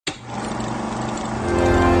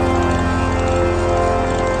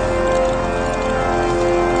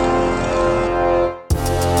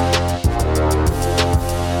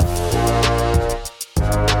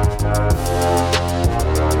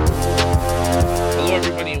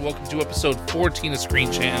to episode 14 of Screen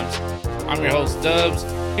Champs. I'm your host, Dubs,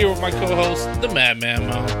 here with my co-host, the Madman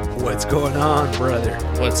Mo. What's going on, brother?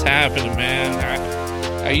 What's happening, man?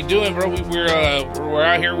 How you doing, bro? We're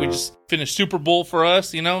out here. We just finished Super Bowl for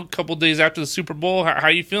us, you know, a couple days after the Super Bowl. How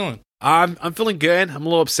you feeling? I'm feeling good. I'm a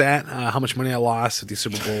little upset how much money I lost with these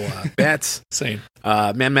Super Bowl bets. Same.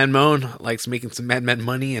 Madman Moan likes making some Madman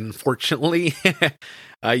money, and unfortunately,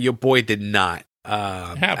 your boy did not.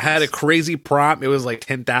 I had a crazy prop. It was like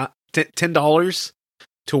 $10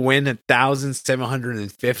 to win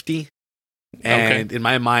 1,750, and in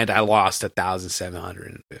my mind, I lost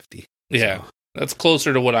 1,750. Yeah. So. That's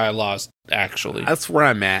closer to what I lost, actually. That's where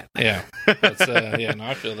I'm at. Yeah. I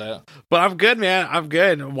feel that. But I'm good, man. I'm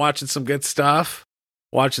good. I'm watching some good stuff.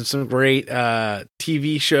 Watching some great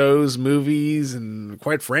TV shows, movies, and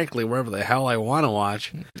quite frankly, wherever the hell I want to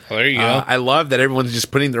watch. Well, there you go. I love that everyone's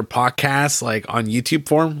just putting their podcasts like on YouTube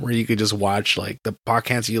form, where you could just watch like the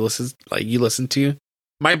podcasts you listen to.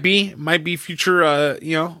 Might be future,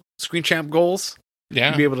 Screen Champ goals.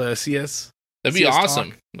 Yeah, to be able to see us. That'd be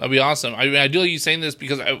awesome. That'd be awesome. I mean, I do like you saying this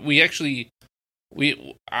because I would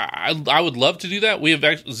love to do that. We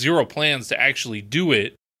have zero plans to actually do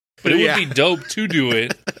it, but it would be dope to do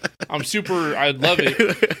it. I'd love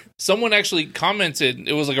it. Someone actually commented,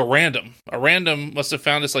 it was like a random must have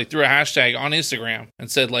found us like through a hashtag on Instagram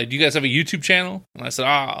and said like, do you guys have a YouTube channel? And I said,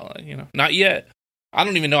 not yet. I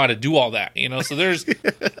don't even know how to do all that, so there's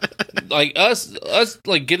like us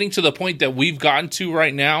like getting to the point that we've gotten to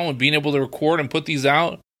right now and being able to record and put these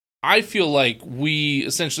out. I feel like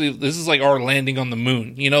this is like our landing on the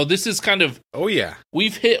moon. This is kind of,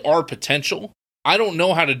 we've hit our potential. I don't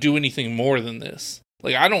know how to do anything more than this.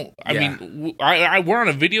 Like, we're on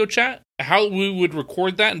a video chat. How we would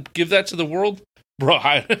record that and give that to the world, bro,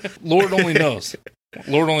 Lord only knows.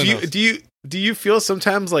 Lord only knows. Do you feel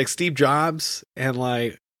sometimes like Steve Jobs and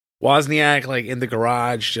like Wozniak, like in the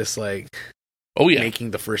garage, just like, making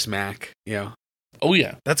the first Mac, Oh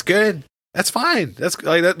yeah. That's good. That's fine. That's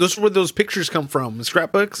like that. Those are where those pictures come from, the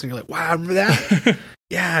scrapbooks, and you're like, wow, I remember that.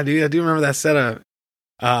 Yeah, dude, I do remember that setup.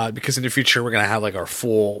 Because in the future we're gonna have like our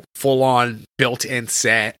full on built-in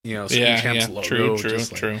set, Screen Champs logo,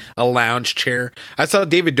 true. A lounge chair. I saw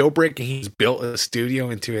David Dobrik and he's built a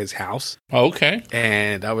studio into his house. Oh, okay.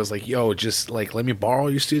 And I was like, yo, just like let me borrow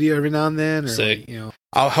your studio every now and then, or sick. Like,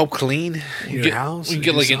 I'll help clean your house. We can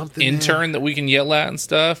get like an intern that we can yell at and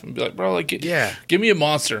stuff, and be like, bro, like, give me a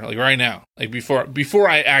monster like right now, like before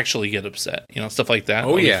I actually get upset, stuff like that.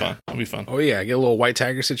 That'll be fun. Oh yeah, get a little white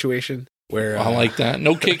tiger situation. Where, I like that.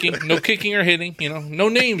 No kicking or hitting. No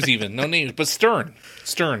names even. No names, but stern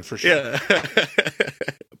for sure. Yeah.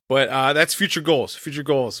 But that's future goals. Future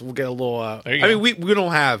goals. We'll get a little. I mean, we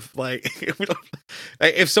don't have like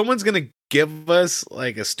if someone's gonna give us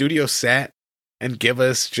like a studio set and give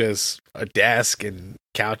us just a desk and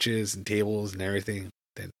couches and tables and everything,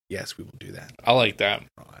 then yes, we will do that. I like that.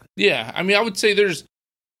 Yeah, I mean, I would say there's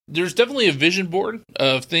definitely a vision board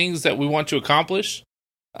of things that we want to accomplish.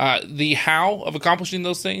 The how of accomplishing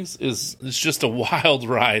those things is just a wild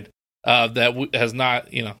ride that has not,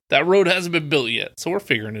 that road hasn't been built yet. So we're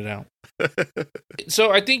figuring it out. So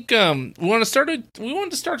I think we wanted to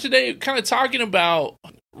start today kind of talking about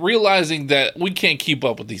realizing that we can't keep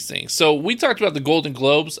up with these things. So we talked about the Golden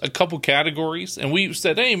Globes, a couple categories, and we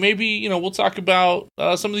said, hey, maybe, we'll talk about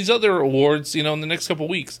some of these other awards, in the next couple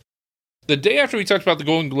weeks. The day after we talked about the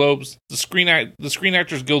Golden Globes, the Screen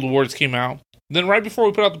Actors Guild Awards came out. Then right before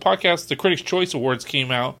we put out the podcast, the Critics' Choice Awards came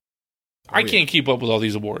out. I can't keep up with all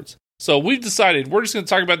these awards. So we've decided we're just going to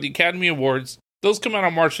talk about the Academy Awards. Those come out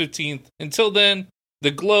on March 15th. Until then,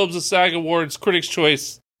 the Globes, the SAG Awards, Critics'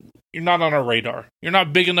 Choice, you're not on our radar. You're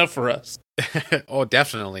not big enough for us. Oh,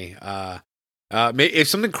 definitely. If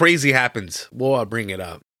something crazy happens, we'll bring it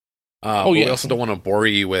up. We also don't want to bore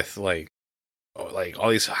you with like all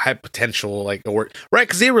these high potential like award, right?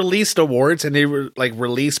 Because they released awards and they were like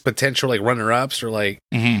released potential like runner ups or like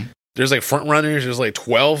there's like front runners. There's like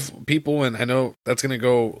 12 people, and I know that's gonna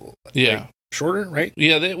go shorter, right?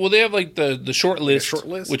 Yeah, they have like the short list,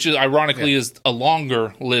 which is ironically is a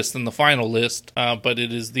longer list than the final list, but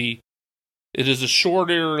it is a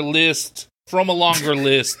shorter list from a longer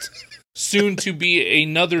list, soon to be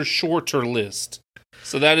another shorter list.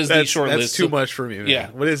 So that's the short list. That's too much for me, man. Yeah.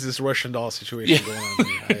 What is this Russian doll situation going on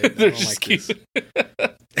here? I don't like this.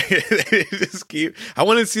 I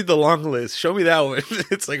want to see the long list. Show me that one.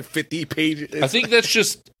 It's like 50 pages. I think that's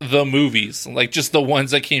just the movies, like just the ones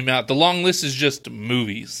that came out. The long list is just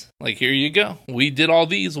movies. Like, here you go. We did all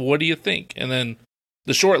these. What do you think? And then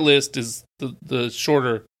the short list is the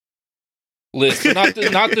shorter list, not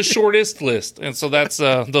the shortest list. And so that's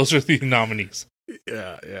those are the nominees.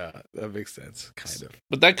 Yeah, that makes sense, kind of.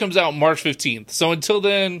 But that comes out March 15th. So until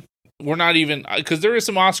then, we're not even, because there is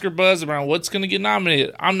some Oscar buzz around what's going to get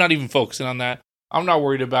nominated. I'm not even focusing on that. I'm not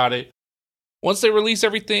worried about it. Once they release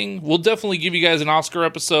everything, we'll definitely give you guys an Oscar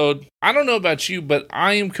episode. I don't know about you, but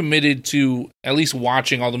I am committed to at least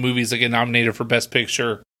watching all the movies that get nominated for Best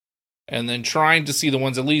Picture, and then trying to see the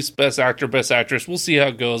ones at least Best Actor, Best Actress. We'll see how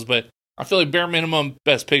it goes, but I feel like bare minimum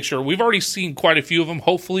Best Picture. We've already seen quite a few of them,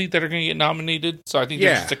 hopefully, that are going to get nominated. So I think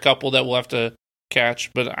there's just a couple that we'll have to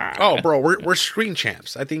catch. But bro, we're Screen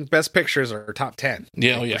Champs. I think Best Pictures are top 10.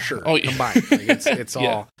 Yeah, like, for sure. Oh, yeah. Combined. Like, it's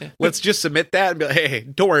all. Let's just submit that and be like, hey,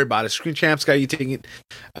 don't worry about it. Screen Champs got you taken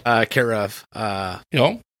care of.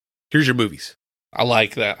 Here's your movies. I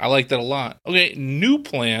like that. I like that a lot. Okay, new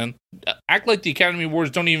plan. Act like the Academy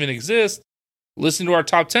Awards don't even exist. Listen to our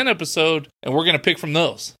top 10 episode, and we're going to pick from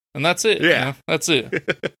those. And that's it. Yeah. That's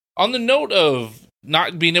it. On the note of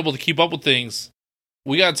not being able to keep up with things,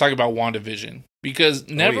 we got to talk about WandaVision. Because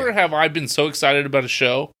never have I been so excited about a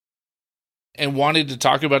show and wanted to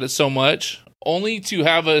talk about it so much, only to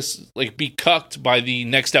have us like be cucked by the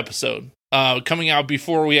next episode coming out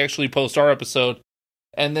before we actually post our episode.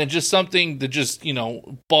 And then just something that just,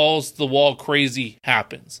 balls the wall crazy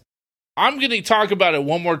happens. I'm going to talk about it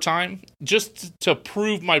one more time just to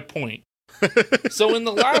prove my point. So in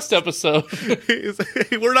the last episode,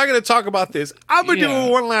 we're not going to talk about this. I'm going to do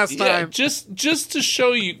it one last time. Just to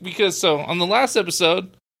show you, because on the last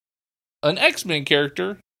episode, an X-Men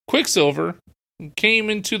character, Quicksilver, came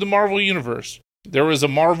into the Marvel universe. There was a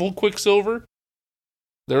Marvel Quicksilver.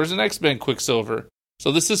 There was an X-Men Quicksilver.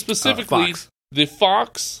 So this is specifically the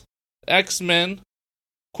Fox X-Men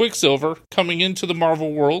Quicksilver coming into the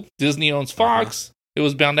Marvel world. Disney owns Fox. It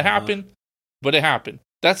was bound to happen, but it happened.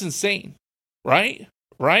 That's insane. Right?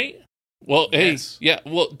 Well, yes. Hey, yeah.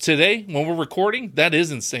 Well, today, when we're recording, that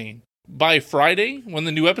is insane. By Friday, when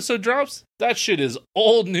the new episode drops, that shit is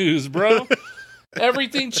old news, bro.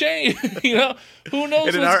 Everything changed. Who knows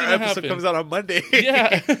what's going to happen? And our episode comes out on Monday.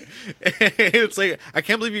 Yeah. It's like, I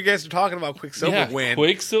can't believe you guys are talking about Quicksilver when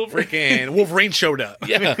Quicksilver? Freaking Wolverine showed up.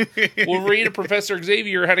 Yeah. Wolverine and Professor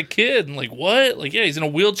Xavier had a kid. And like, what? Like, yeah, he's in a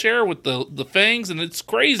wheelchair with the fangs, and it's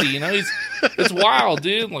crazy. It's wild,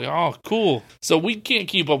 dude. Like, oh, cool. So we can't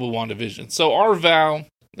keep up with WandaVision. So our vow,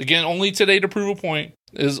 again, only today to prove a point,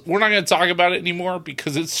 is we're not going to talk about it anymore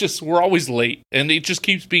because it's just, we're always late. And it just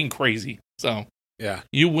keeps being crazy. So. Yeah.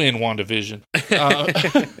 You win, WandaVision.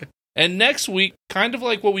 And next week, kind of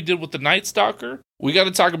like what we did with the Night Stalker, we got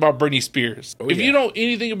to talk about Britney Spears. If you know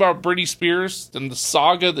anything about Britney Spears and the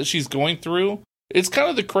saga that she's going through, it's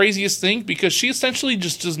kind of the craziest thing because she essentially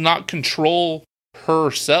just does not control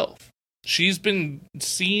herself. She's been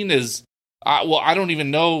seen as, I don't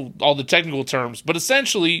even know all the technical terms, but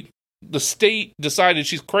essentially the state decided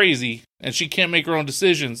she's crazy and she can't make her own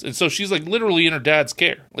decisions. And so she's like literally in her dad's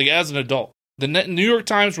care, like as an adult. The New York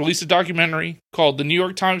Times released a documentary called The New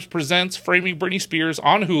York Times Presents Framing Britney Spears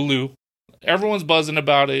on Hulu. Everyone's buzzing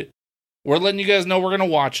about it. We're letting you guys know we're going to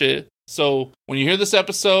watch it. So when you hear this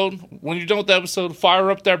episode, when you're done with the episode,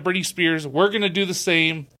 fire up that Britney Spears. We're going to do the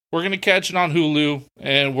same. We're going to catch it on Hulu,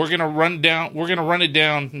 and we're going to run it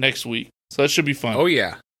down next week. So that should be fun. Oh,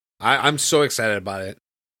 yeah. I'm so excited about it.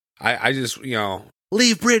 I just,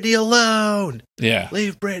 leave Britney alone. Yeah.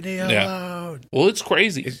 Leave Britney alone. Yeah. Well, it's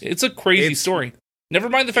crazy. It's a crazy story. Never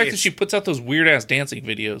mind the fact that she puts out those weird-ass dancing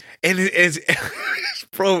videos. And it is...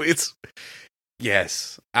 Bro, it's...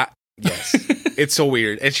 Yes. Yes. It's so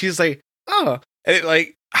weird. And she's like, oh. And it,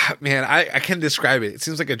 like, man, I can't describe it. It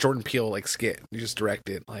seems like a Jordan Peele, like, skit. You just direct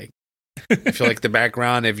it. Like, I feel like the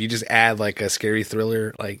background, if you just add, like, a scary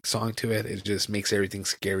thriller, like, song to it, it just makes everything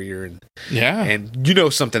scarier. And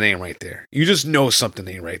something ain't right there. You just know something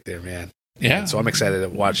ain't right there, man. Yeah. And so I'm excited to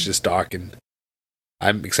watch this doc, and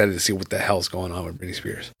I'm excited to see what the hell's going on with Britney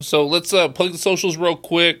Spears. So let's plug the socials real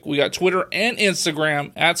quick. We got Twitter and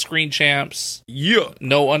Instagram at Screen Champs. Yeah.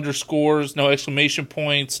 No underscores, no exclamation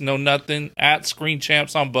points, no nothing. At Screen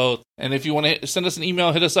Champs on both. And if you want to send us an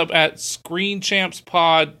email, hit us up at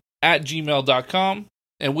screenchampspod@gmail.com.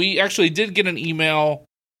 And we actually did get an email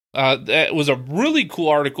that was a really cool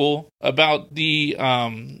article about the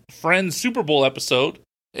Friends Super Bowl episode.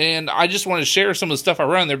 And I just want to share some of the stuff I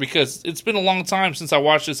read on there because it's been a long time since I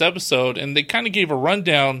watched this episode, and they kind of gave a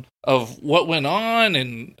rundown of what went on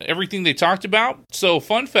and everything they talked about. So,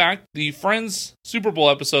 fun fact, the Friends Super Bowl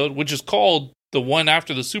episode, which is called The One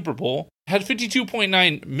After the Super Bowl, had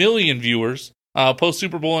 52.9 million viewers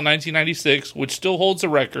post-Super Bowl in 1996, which still holds a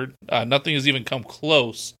record. Nothing has even come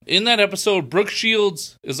close. In that episode, Brooke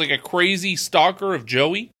Shields is like a crazy stalker of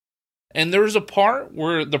Joey. And there's a part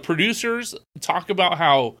where the producers talk about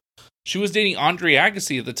how she was dating Andre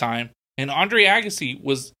Agassi at the time, and Andre Agassi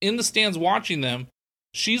was in the stands watching them.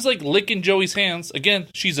 She's like licking Joey's hands. Again,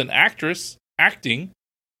 she's an actress acting,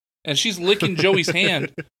 and she's licking Joey's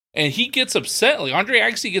hand. And he gets upset. Like, Andre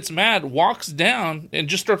Agassi gets mad, walks down, and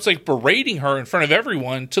just starts like berating her in front of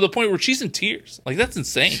everyone to the point where she's in tears. Like, that's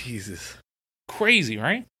insane. Jesus. Crazy,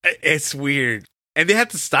 right? It's weird. And they had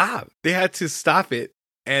to stop. They had to stop it.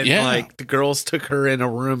 And like the girls took her in a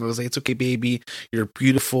room. It was like, it's okay, baby. You're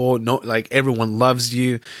beautiful. No, like everyone loves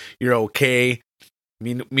you. You're okay.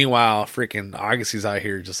 Meanwhile, freaking Agassi's out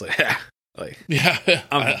here just like, yeah,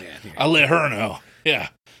 I'm the man here. I let her know. Yeah.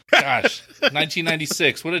 Gosh,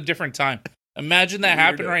 1996. What a different time. Imagine that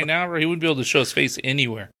happened right now, where he wouldn't be able to show his face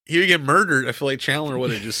anywhere. He would get murdered. I feel like Chandler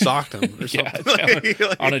would have just socked him or something.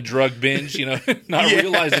 Chandler, on a drug binge, not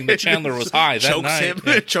realizing that Chandler was high that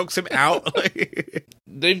night. Chokes him out.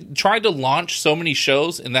 They've tried to launch so many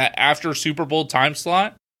shows in that after Super Bowl time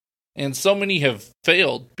slot, and so many have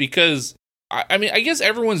failed because, I mean, I guess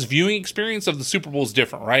everyone's viewing experience of the Super Bowl is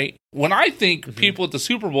different, right? When I think people at the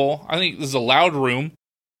Super Bowl, I think this is a loud room.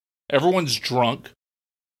 Everyone's drunk.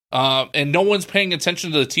 And no one's paying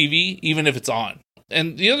attention to the TV, even if it's on.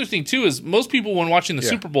 And the other thing, too, is most people, when watching the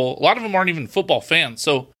Super Bowl, a lot of them aren't even football fans.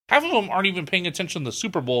 So half of them aren't even paying attention to the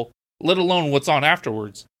Super Bowl, let alone what's on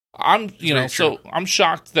afterwards. I'm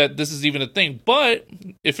shocked that this is even a thing. But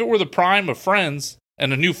if it were the prime of Friends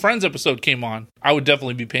and a new Friends episode came on, I would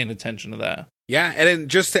definitely be paying attention to that. Yeah, and then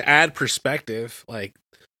just to add perspective, like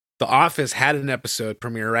The Office had an episode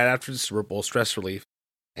premiere right after the Super Bowl, Stress Relief.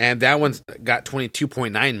 And that one's got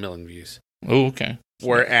 22.9 million views. Oh, okay.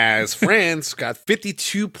 Whereas Friends got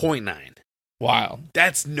 52.9. Wow.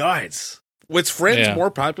 That's nuts. Was Friends more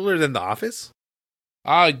popular than The Office?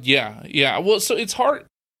 Yeah. Well, so it's hard.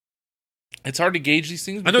 It's hard to gauge these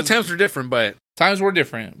things. I know times were different, but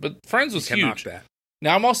Friends was huge. Knock that.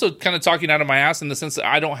 Now, I'm also kind of talking out of my ass in the sense that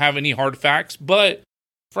I don't have any hard facts, but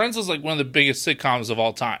Friends was like one of the biggest sitcoms of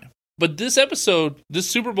all time. But this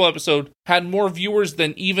Super Bowl episode, had more viewers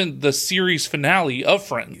than even the series finale of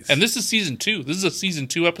Friends. And this is season 2. This is a season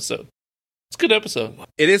 2 episode. It's a good episode.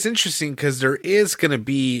 It is interesting because there is going to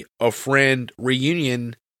be a Friend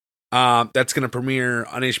reunion that's going to premiere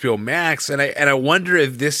on HBO Max. And I wonder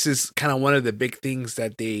if this is kind of one of the big things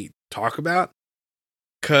that they talk about.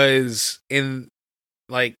 Because in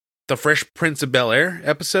like the Fresh Prince of Bel-Air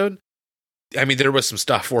episode, I mean, there was some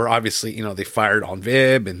stuff where obviously, they fired on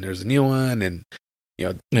Viv and there's a new one and,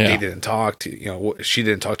 they didn't talk to, she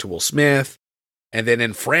didn't talk to Will Smith. And then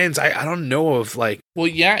in Friends, I don't know if like. Well,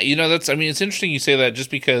 yeah, it's interesting you say that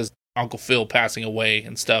just because Uncle Phil passing away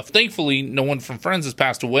and stuff. Thankfully, no one from Friends has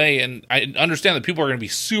passed away. And I understand that people are going to be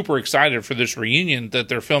super excited for this reunion that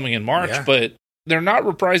they're filming in March, but they're not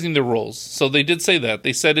reprising their roles. So they did say that.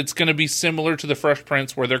 They said it's going to be similar to the Fresh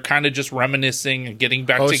Prince where they're kind of just reminiscing and getting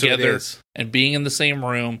back together and being in the same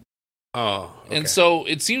room. Oh, okay. And so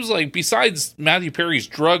it seems like besides Matthew Perry's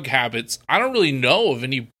drug habits, I don't really know of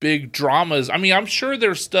any big dramas. I mean, I'm sure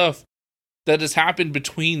there's stuff that has happened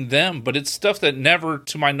between them, but it's stuff that never,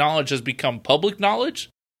 to my knowledge, has become public knowledge.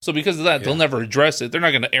 So because of that, they'll never address it. They're not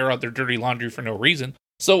going to air out their dirty laundry for no reason.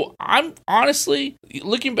 So I'm honestly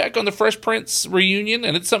looking back on the Fresh Prince reunion,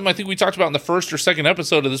 and it's something I think we talked about in the first or second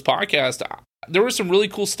episode of this podcast. There was some really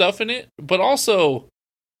cool stuff in it, but also,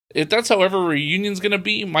 if that's how every reunion's going to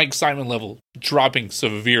be, my excitement level dropping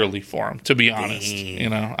severely for him, to be honest.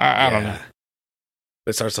 I don't know.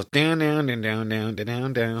 It starts like down, down, down, down, down,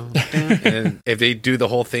 down, down, and if they do the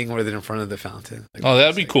whole thing where they're in front of the fountain. Like,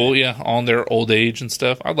 that'd be cool, on their old age and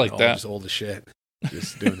stuff. I'd like that. Just old as shit.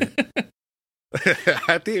 Just doing it.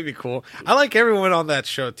 I think it'd be cool. I like everyone on that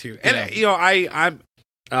show too, and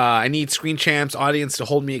I need Screen Champs audience to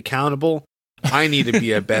hold me accountable. I need to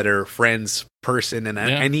be a better Friends person, and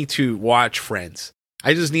I need to watch Friends.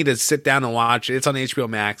 I just need to sit down and watch it. It's on HBO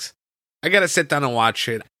Max. I gotta sit down and watch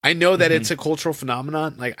it. I know that it's a cultural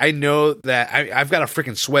phenomenon. Like I know that I've got a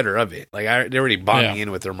freaking sweater of it. Like they already bought me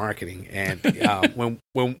in with their marketing, and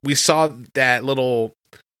when we saw that little.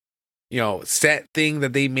 Set thing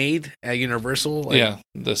that they made at Universal. Like,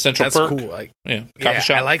 the Central Perk. That's cool. Like, coffee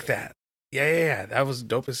shop. I like that. Yeah. That was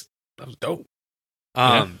dope. That was dope.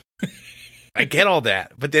 I get all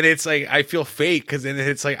that, but then it's like I feel fake because then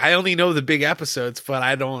it's like I only know the big episodes, but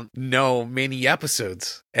I don't know many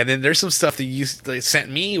episodes. And then there's some stuff that you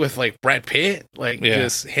sent me with like Brad Pitt, like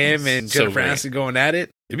just him and Jennifer Aniston going at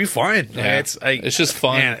it. It'd be fun. Yeah. It's just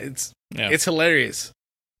fun. Man, it's hilarious.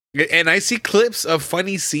 And I see clips of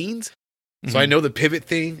funny scenes. So I know the pivot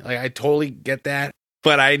thing. Like I totally get that.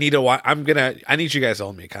 But I need to watch. I need you guys to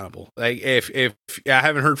hold me accountable. Like if I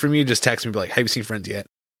haven't heard from you, just text me. Be like, have you seen Friends yet?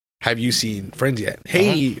 have you seen Friends yet?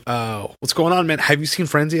 Hey, what's going on, man? Have you seen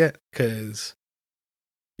Friends yet? Because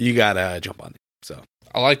you gotta jump on it. So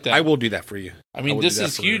I like that. I will do that for you. I mean, this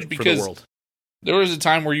is huge because there was a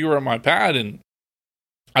time where you were on my pad and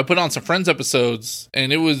I put on some Friends episodes,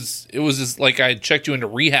 and it was just like I checked you into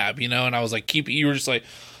rehab, you know, and I was like, you were just like,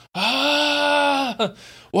 why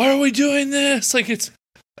are we doing this? Like,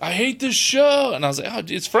 I hate this show. And I was like, oh,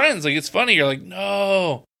 it's Friends. Like, it's funny. You're like,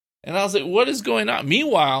 no. And I was like, what is going on?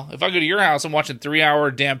 Meanwhile, if I go to your house, I'm watching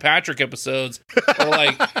 3-hour Dan Patrick episodes or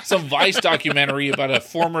like some Vice documentary about a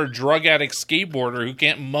former drug addict skateboarder who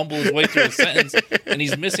can't mumble his way through a sentence and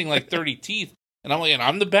he's missing like 30 teeth. And I'm like, and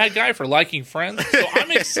I'm the bad guy for liking Friends. So I'm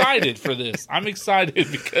excited for this. I'm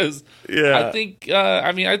excited because I think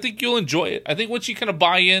you'll enjoy it. I think once you kind of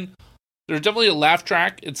buy in, there's definitely a laugh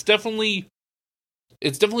track. It's definitely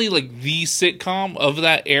like the sitcom of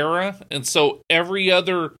that era. And so every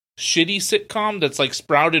other shitty sitcom that's like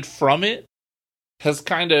sprouted from it has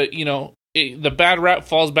kind of, you know, the bad rap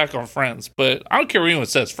falls back on Friends. But I don't care what anyone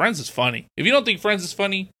says. Friends is funny. If you don't think Friends is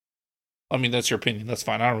funny, I mean, that's your opinion. That's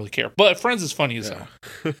fine. I don't really care. But Friends is funny as hell.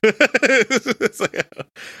 It's like,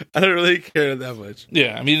 I don't really care that much.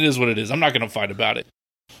 Yeah, I mean, it is what it is. I'm not going to fight about it.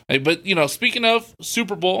 Hey, but, you know, speaking of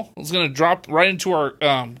Super Bowl, I was going to drop right into our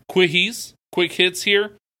quick hits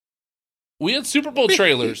here. We had Super Bowl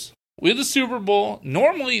trailers. We had the Super Bowl.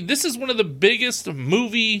 Normally, this is one of the biggest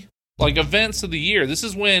movie events of the year. This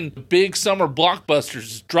is when big summer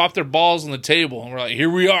blockbusters drop their balls on the table, and we're like, here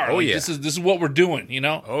we are. Oh, yeah. This is what we're doing, you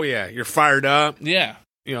know? Oh, yeah. You're fired up. Yeah.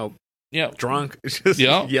 You know, yeah, drunk. Just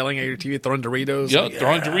yelling at your TV, throwing Doritos. Yeah,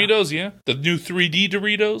 throwing Doritos, yeah. The new 3D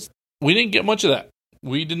Doritos. We didn't get much of that.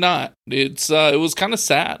 We did not. It was kind of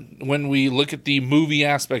sad when we look at the movie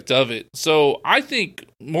aspect of it. So I think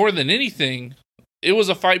more than anything, it was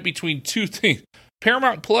a fight between two things: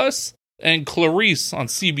 Paramount Plus and Clarice on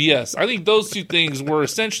CBS. I think those two things were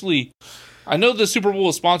essentially. I know the Super Bowl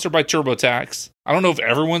is sponsored by TurboTax. I don't know if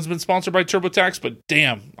everyone's been sponsored by TurboTax, but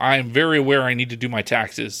damn, I am very aware I need to do my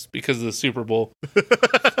taxes because of the Super Bowl.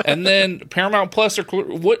 And then Paramount Plus or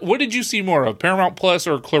what did you see more of, Paramount Plus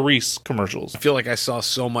or Clarice commercials? I feel like I saw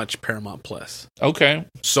so much Paramount Plus. Okay,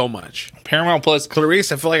 so much Paramount Plus.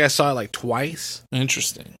 Clarice, I feel like I saw it like twice.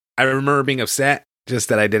 Interesting. I remember being upset just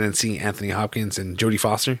that I didn't see Anthony Hopkins and Jodie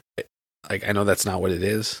Foster. Like, I know that's not what it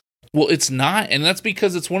is. Well, it's not, and that's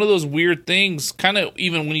because it's one of those weird things, kind of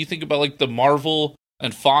even when you think about, like, the Marvel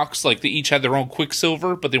and Fox, like, they each had their own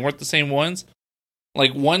Quicksilver, but they weren't the same ones.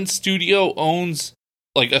 Like, one studio owns,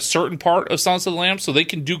 like, a certain part of Silence of the Lambs, so they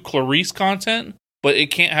can do Clarice content, but it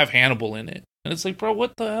can't have Hannibal in it. And it's like, bro,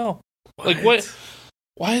 what the hell? What? Like, what?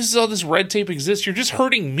 Why does all this red tape exist? You're just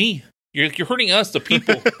hurting me. You're hurting us, the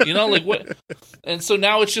people, you know, like, what? And so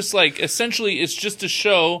now it's just, like, essentially, it's just a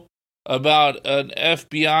show about an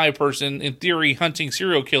FBI person, in theory, hunting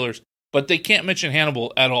serial killers, but they can't mention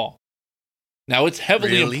Hannibal at all. Now, it's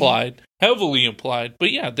heavily implied,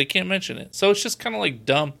 but yeah, they can't mention it. So it's just kind of like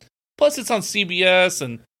dumb. Plus, it's on CBS,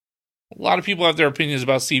 and a lot of people have their opinions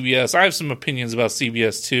about CBS. I have some opinions about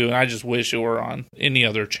CBS too, and I just wish it were on any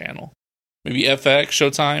other channel. Maybe FX,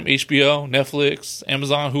 Showtime, HBO, Netflix,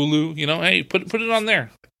 Amazon, Hulu, you know, hey, put it on there.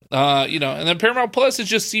 You know, and then Paramount Plus is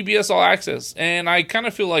just CBS All Access. And I kind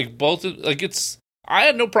of feel like I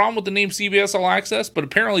had no problem with the name CBS All Access, but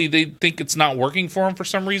apparently they think it's not working for them for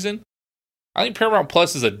some reason. I think Paramount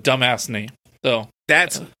Plus is a dumbass name, though.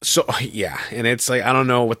 That's so, yeah. And it's like, I don't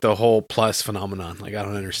know what the whole plus phenomenon, like, I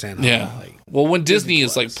don't understand. Well, when Disney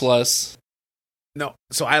is like plus. No,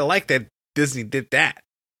 so I like that Disney did that.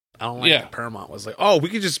 I don't like that Paramount was like, oh, we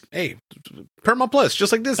could just, hey, Paramount Plus,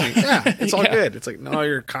 just like Disney. Yeah, it's all good. It's like, no,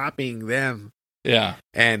 you're copying them. Yeah.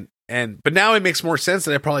 But now it makes more sense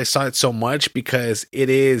that I probably saw it so much because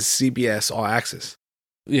it is CBS All Access.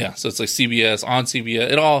 Yeah, so it's like CBS on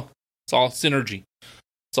CBS. It's all synergy.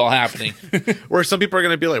 It's all happening. Where some people are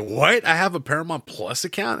going to be like, what? I have a Paramount Plus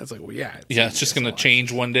account? It's like, well, yeah. It's just going to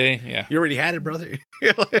change one day. Yeah. You already had it, brother.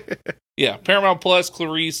 Yeah, Paramount Plus,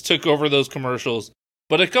 Clarice took over those commercials.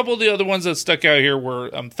 But a couple of the other ones that stuck out here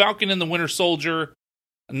were Falcon and the Winter Soldier,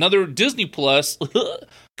 another Disney Plus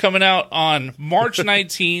coming out on March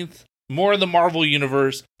 19th, more of the Marvel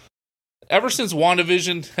Universe. Ever since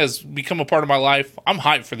WandaVision has become a part of my life, I'm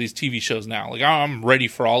hyped for these TV shows now. Like, I'm ready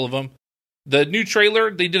for all of them. The new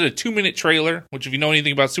trailer, they did a 2-minute trailer, which if you know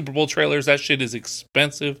anything about Super Bowl trailers, that shit is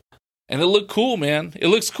expensive. And it looked cool, man. It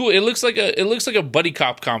looks cool. It looks like a buddy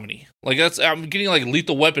cop comedy. Like, I'm getting like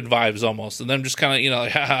Lethal Weapon vibes almost, and them just kind of, you know,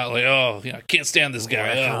 like, like, oh, I can't stand this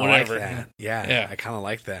guy. Whatever. Like that. Yeah, I kind of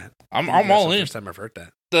like that. I'm all in. First time I've heard that.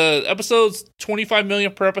 the episodes 25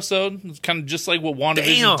 million per episode. It's kind of just like what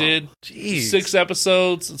WandaVision did. Jeez. 6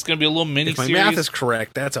 episodes. It's going to be a little mini series. If my math is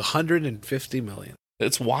correct, that's 150 million.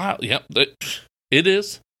 It's wild. Yep, it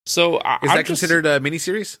is. So is that considered a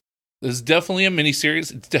miniseries? It's definitely a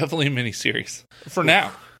miniseries. It's definitely a miniseries for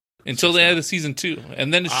now, until the end of season 2,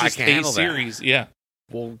 and then it's just a series. That. Yeah,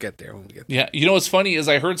 we'll get there when we get there. Yeah, you know what's funny is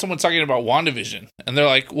I heard someone talking about WandaVision, and they're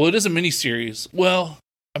like, "Well, it is a miniseries." Well,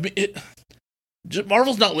 I mean,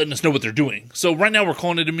 Marvel's not letting us know what they're doing, so right now we're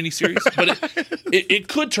calling it a miniseries, but it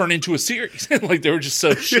could turn into a series. Like they were just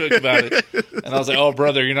so shook about it, and I was like, "Oh,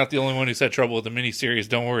 brother, you're not the only one who's had trouble with the miniseries.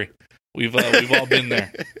 Don't worry, we've all been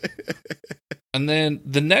there." And then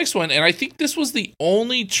the next one, and I think this was the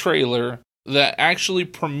only trailer that actually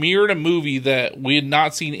premiered a movie that we had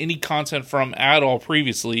not seen any content from at all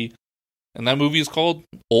previously, and that movie is called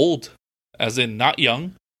Old, as in not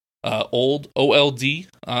young. Old, O-L-D,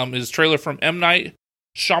 is a trailer from M. Night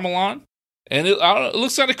Shyamalan, and it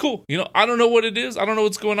looks kind of cool. You know, I don't know what it is. I don't know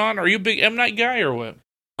what's going on. Are you a big M. Night guy or what?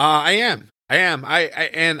 I am.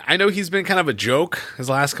 And I know he's been kind of a joke his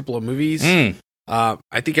last couple of movies.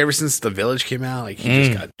 I think ever since The Village came out, like he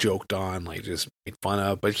just got joked on, like just made fun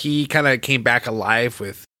of. But he kind of came back alive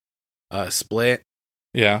with Split.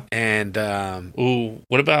 Yeah. And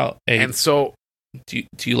what about? And so, do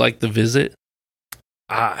you like The Visit?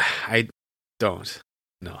 I don't.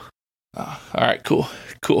 No. All right. Cool.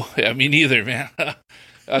 Yeah, me neither, man.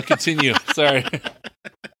 Continue. Sorry.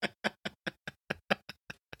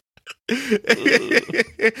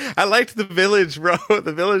 I liked The Village, bro.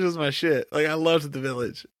 The Village was my shit. Like I loved The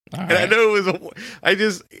Village, and I know it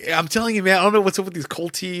was. I'm telling you, man. I don't know what's up with these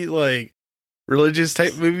culty, like religious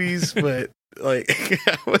type movies, but like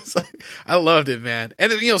I loved it, man.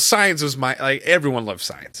 And you know, Signs was everyone loved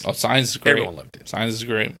Signs. Oh, Signs is great. Everyone loved it. Signs is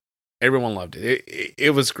great. Everyone loved it. It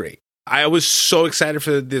was great. I was so excited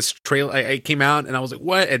for this trailer. I came out and I was like,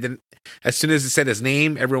 "What?" And then as soon as it said his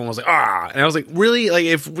name, everyone was like, "Ah!" And I was like, "Really? Like,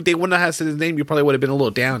 if they wouldn't have said his name, you probably would have been a little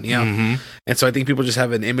down, you know?" Mm-hmm. And so I think people just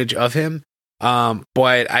have an image of him.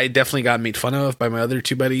 But I definitely got made fun of by my other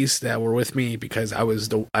 2 buddies that were with me because I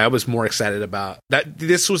was more excited about that.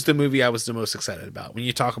 This was the movie I was the most excited about. When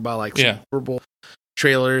you talk about like Super Bowl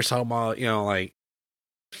trailers, talking about, you know, like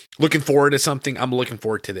looking forward to something, I'm looking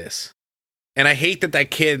forward to this. And I hate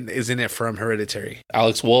that kid is in it from Hereditary.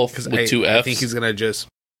 Alex Wolff with 2 Fs. I think he's gonna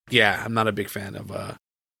I'm not a big fan of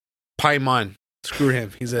Paimon. Screw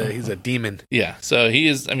him. He's a demon. Yeah. So he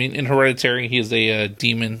is. I mean, in Hereditary, he is a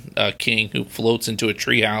demon king who floats into a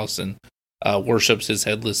treehouse and worships his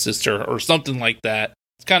headless sister or something like that.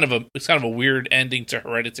 It's kind of a weird ending to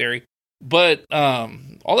Hereditary. But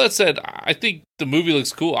all that said, I think the movie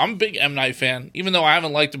looks cool. I'm a big M. Night fan, even though I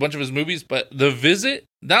haven't liked a bunch of his movies. But The Visit,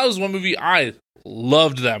 that was one movie I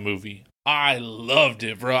loved. That movie, I loved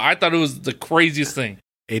it, bro. I thought it was the craziest thing.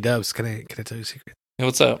 Hey Dubs, can I tell you a secret? Hey,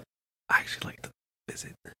 what's up? I actually like The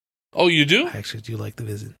Visit. Oh, you do? I actually do like The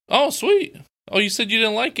Visit. Oh, sweet. Oh, you said you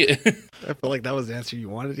didn't like it. I feel like that was the answer you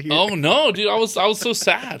wanted to hear. Oh no, dude! I was so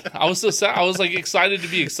sad. I was like excited to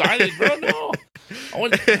be excited, bro. No, I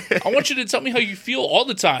want you to tell me how you feel all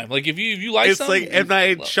the time. Like if you like, it's something, like M.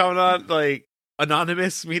 Night Shyamalan, like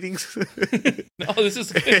anonymous meetings. No, this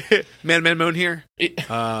is Man Moon here.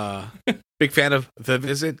 Big fan of The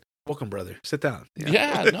Visit. Welcome, brother. Sit down.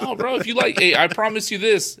 Yeah, no, bro. If you like, hey, I promise you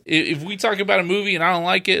this: if we talk about a movie and I don't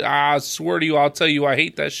like it, I swear to you, I'll tell you I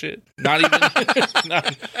hate that shit. Not even,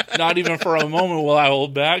 not even for a moment will I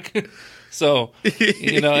hold back. So,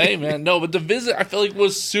 you know, hey, man, no. But The Visit, I feel like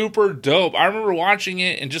was super dope. I remember watching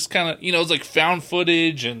it and just kind of, you know, it's like found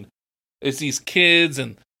footage and it's these kids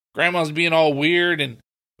and grandma's being all weird and.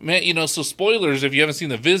 Man, you know, so spoilers if you haven't seen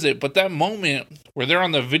The Visit, but that moment where they're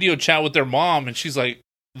on the video chat with their mom and she's like,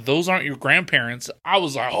 "Those aren't your grandparents." I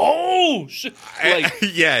was like, "Oh shit!" Like,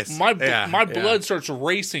 yes, my blood starts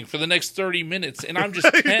racing for the next 30 minutes, and I'm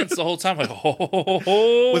just tense the whole time. Like,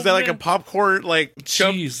 oh, was that like a popcorn like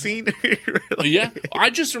jump scene? Like, yeah, I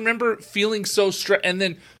just remember feeling so stressed, and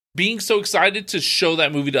then being so excited to show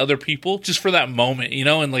that movie to other people just for that moment, you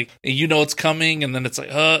know, and like, you know, it's coming, and then it's like,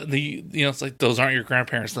 it's like, those aren't your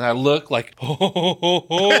grandparents. And I look like,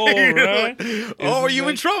 right? Are you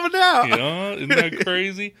in trouble now? You know, isn't that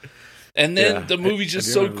crazy? And then the movie's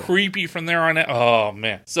just so creepy from there on out. Oh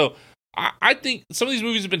man. So I think some of these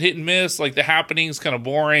movies have been hit and miss, like The Happening's kind of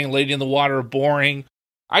boring, Lady in the Water, boring.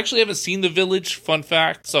 I actually haven't seen The Village, fun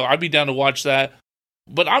fact, so I'd be down to watch that.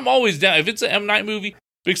 But I'm always down. If it's an M. Night movie,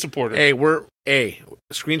 big supporter. Hey,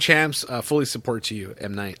 Screen Champs fully support you,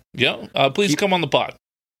 M. Night. Yeah, please come on the pod.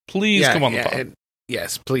 Please come on the pod.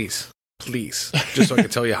 Yes, please, just so I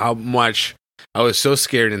can tell you how much I was so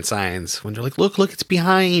scared in Signs when they're like, look, it's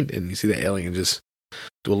behind. And you see the alien just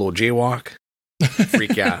do a little jaywalk.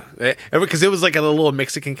 Freak out. Because it was like a little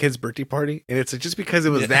Mexican kid's birthday party. And it's just because it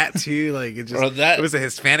was that too. Like it just, it was a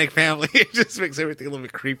Hispanic family. It just makes everything a little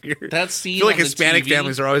bit creepier. That scene. I feel like Hispanic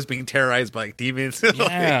families are always being terrorized by like demons.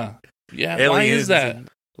 Yeah. Yeah. Why is that?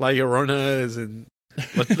 La Lloronas and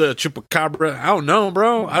the Chupacabra. I don't know,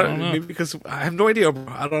 bro. I don't know. Maybe because I have no idea, bro.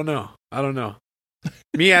 I don't know.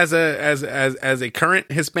 Me as a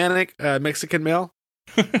current Hispanic Mexican male,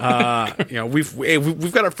 we've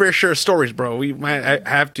got our fair share of stories, bro. We might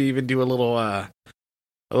have to even do a little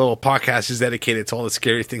podcast just dedicated to all the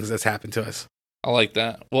scary things that's happened to us. I like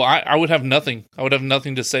that. Well, I would have nothing. I would have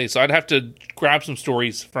nothing to say, so I'd have to grab some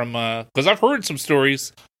stories from because I've heard some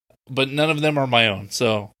stories, but none of them are my own.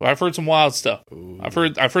 So I've heard some wild stuff. Ooh. I've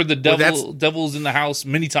heard the devil's in the house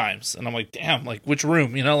many times, and I'm like, damn, like which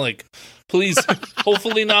room? Like, please,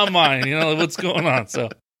 hopefully not mine. What's going on? So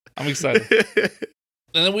I'm excited.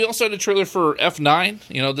 And then we also had a trailer for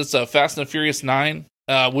F9. That's Fast and the Furious 9,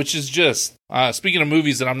 which is just speaking of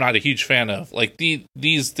movies that I'm not a huge fan of. Like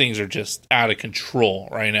these things are just out of control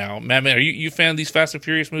right now. Man, are you a fan of these Fast and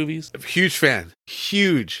Furious movies? Huge fan.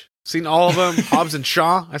 Huge. Seen all of them. Hobbs and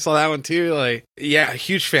Shaw. I saw that one too. Like, yeah,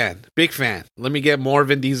 huge fan. Big fan. Let me get more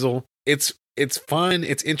Vin Diesel. It's fun.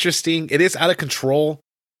 It's interesting. It is out of control.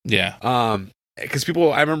 Yeah. Because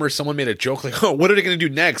I remember someone made a joke like, "Oh, what are they going to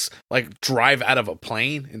do next? Like drive out of a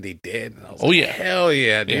plane?" And they did. And I was yeah, hell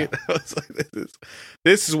yeah, dude! Yeah. I was like,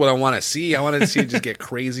 this is what I want to see. I want to see it just get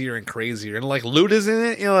crazier and crazier. And like Luda's in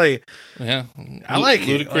it. Yeah, I like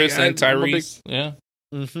Ludacris and Tyrese. Yeah.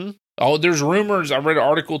 Mm-hmm. Oh, there's rumors. I read an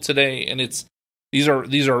article today, and these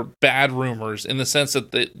are bad rumors in the sense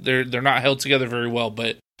that they're not held together very well.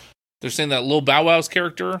 But they're saying that Lil Bow Wow's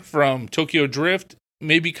character from Tokyo Drift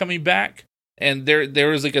may be coming back. And there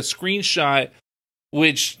was like a screenshot,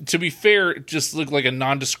 which, to be fair, just looked like a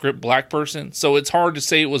nondescript black person. So it's hard to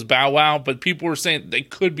say it was Bow Wow, but people were saying they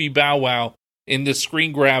could be Bow Wow in this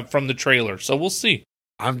screen grab from the trailer. So we'll see.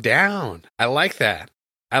 I'm down. I like that.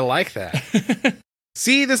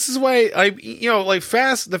 See, this is why the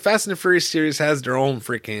Fast and the Furious series has their own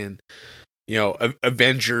freaking,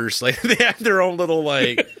 Avengers. Like they have their own little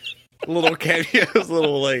little cameos,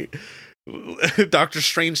 little Doctor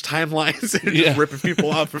Strange timelines and just ripping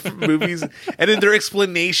people off from movies, and then their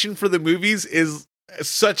explanation for the movies is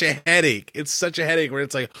such a headache. It's such a headache where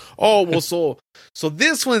it's like, oh well, so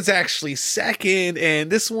this one's actually second,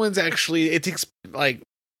 and this one's actually it takes in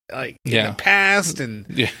the past,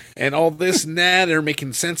 and all this and that. They're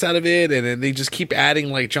making sense out of it, and then they just keep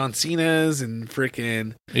adding like John Cena's and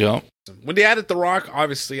freaking When they added The Rock,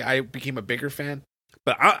 obviously I became a bigger fan.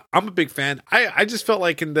 But I'm a big fan. I just felt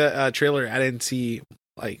like in the trailer I didn't see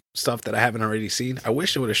like stuff that I haven't already seen. I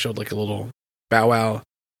wish it would have showed like a little Bow Wow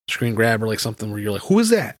screen grab or like something where you're like, who is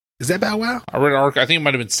that? Is that Bow Wow? I read an article. I think it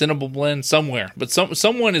might have been Cinnable Blend somewhere. But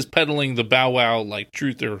someone is peddling the Bow Wow like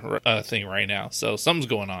truther thing right now. So something's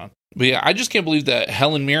going on. But yeah, I just can't believe that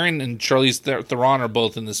Helen Mirren and Charlize Theron are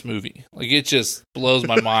both in this movie. Like it just blows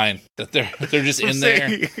my mind that they're just in there.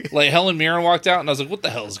 Like Helen Mirren walked out and I was like, what the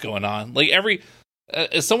hell is going on? Like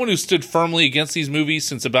as someone who stood firmly against these movies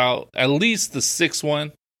since about at least the sixth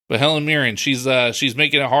one, but Helen Mirren, she's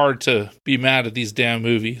making it hard to be mad at these damn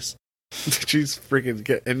movies. She's freaking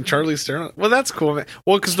good. And Charlize Theron. Well, that's cool, man.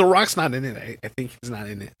 Well, because The Rock's not in it. I think he's not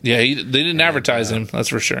in it. Yeah, they didn't advertise him. That's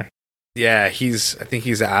for sure. Yeah, I think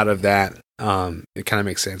he's out of that. It kind of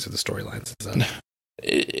makes sense with the storylines and stuff.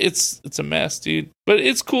 It's a mess, dude. But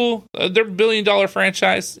it's cool. They're $1 billion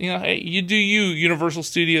franchise. Hey, you do you, Universal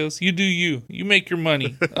Studios. You do you. You make your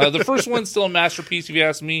money. The first one's still a masterpiece, if you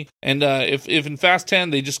ask me. And if in Fast 10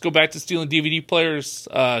 they just go back to stealing DVD players,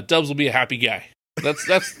 Dubs will be a happy guy. That's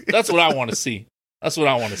what I want to see. That's what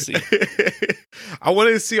I want to see. I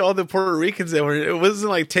wanted to see all the Puerto Ricans that were. It wasn't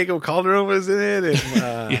like Tego Calderon was in it,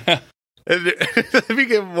 and yeah. Let me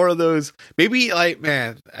get more of those. Maybe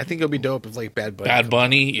man, I think it'll be dope if like Bad Bunny. Bad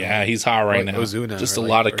Bunny, yeah, he's hot right now. Ozuna, just a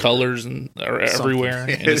lot of colors and everywhere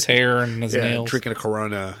in his hair and his nails. Drinking a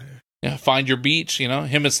Corona. Yeah, Find Your Beach. Him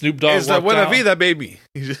and Snoop Dogg. It's like Buena Vida, baby.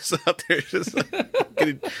 He's just out there, just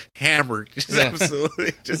getting hammered.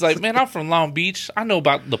 Absolutely. He's like, man, I'm from Long Beach. I know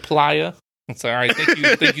about the playa. It's like, all right,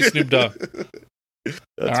 thank you, Snoop Dogg.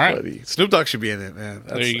 That's funny. Snoop Dogg should be in it, man.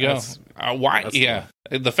 There you go. Why? Yeah,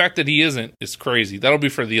 fun. The fact that he isn't is crazy. That'll be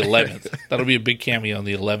for the 11th. That'll be a big cameo on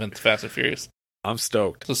the 11th Fast and Furious. I'm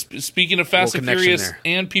stoked. So speaking of Fast and Furious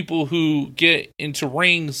and people who get into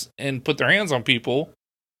rings and put their hands on people,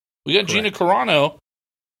 we got Gina Carano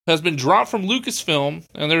has been dropped from Lucasfilm,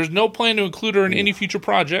 and there's no plan to include her in any future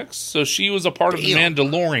projects. So she was a part of The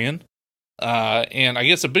Mandalorian. And I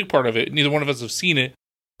guess a big part of it, neither one of us have seen it,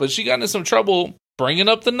 but she got into some trouble bringing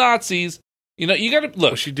up the Nazis. You know, you got to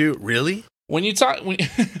look. What she do? Really? When you talk when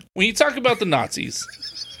you talk about the Nazis,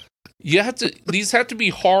 these have to be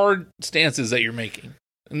hard stances that you're making.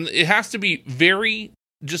 And it has to be very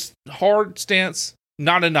just hard stance,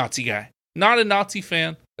 not a Nazi guy, not a Nazi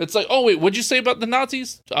fan. It's like, oh wait, what'd you say about the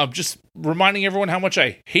Nazis? I'm just reminding everyone how much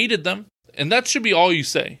I hated them. And that should be all you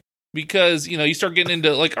say. Because, you know, you start getting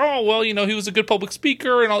into like, oh, well, you know, he was a good public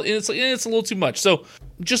speaker and all. It's a little too much. So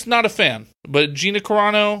just not a fan. But Gina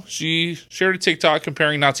Carano, she shared a TikTok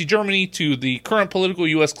comparing Nazi Germany to the current political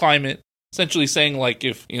U.S. climate, essentially saying like,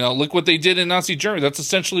 if, you know, look what they did in Nazi Germany. That's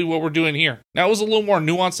essentially what we're doing here. Now, it was a little more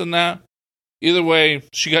nuanced than that. Either way,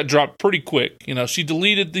 she got dropped pretty quick. You know, she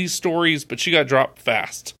deleted these stories, but she got dropped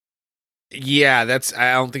fast. Yeah,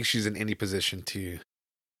 I don't think she's in any position to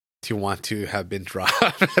want to have been dropped.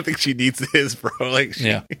 I think she needs this, bro. Like,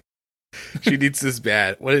 she needs this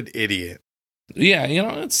bad. What an idiot. Yeah, you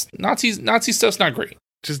know, it's Nazi stuff's not great.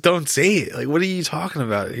 Just don't say it. Like, what are you talking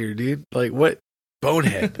about here, dude? Like, what?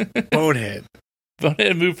 Bonehead. Bonehead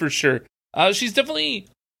move for sure. She's definitely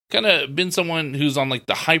kind of been someone who's on like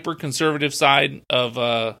the hyper conservative side of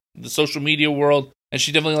the social media world. And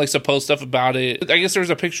she definitely likes to post stuff about it. I guess there was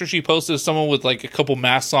a picture she posted of someone with like a couple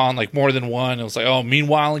masks on, like more than one. It was like, oh,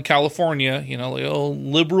 meanwhile in California, you know, like, oh,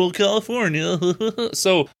 liberal California.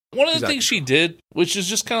 So one of the things she did, which is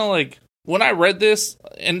just kind of like, when I read this,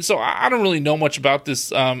 and so I don't really know much about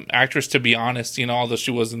this actress, to be honest, you know, although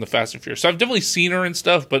she was in the Fast and Furious. So I've definitely seen her and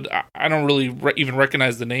stuff, but I don't really even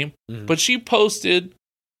recognize the name. Mm-hmm. But she posted,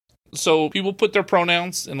 so people put their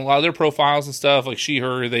pronouns in a lot of their profiles and stuff, like she,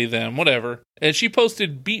 her, they, them, whatever. And she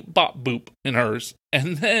posted beep, bop, boop in hers.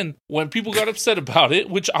 And then when people got upset about it,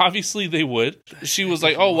 which obviously they would, she was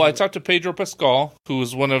like, oh, well, I talked to Pedro Pascal, who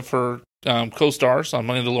was one of her co-stars on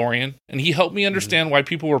Mandalorian, and he helped me understand why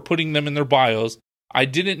people were putting them in their bios. I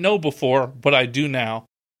didn't know before, but I do now.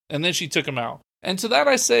 And then she took him out. And to that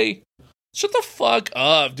I say, shut the fuck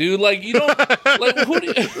up, dude. Like, you know, like, who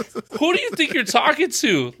do you think you're talking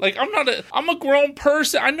to? Like, I'm a grown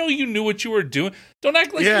person. I know you knew what you were doing. Don't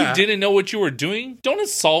act like you didn't know what you were doing. Don't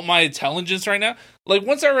insult my intelligence right now. Like,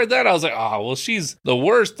 once I read that, I was like, oh, well, she's the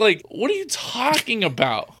worst. Like, what are you talking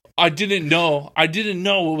about? I didn't know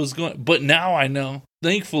what was going, but now I know.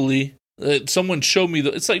 Thankfully, someone showed me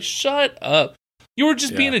it's like, shut up. You were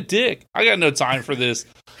just being a dick. I got no time for this.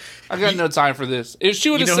 If she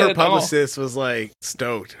would have said, her publicist was like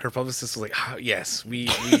stoked. Her publicist was like, oh, yes, we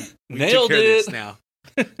nailed took care it of this now.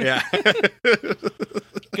 Yeah.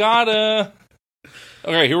 Gotta.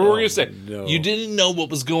 Okay, here we're going to say. No. You didn't know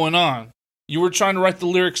what was going on. You were trying to write the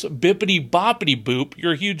lyrics bippity boppity boop.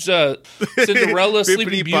 You're a huge Cinderella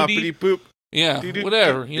Sleeping Beauty. Boop. Yeah,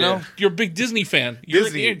 whatever. You know, you're a big Disney fan. You're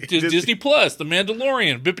Disney Plus, The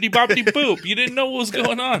Mandalorian, bippity boppity boop. You didn't know what was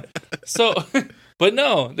going on. So, but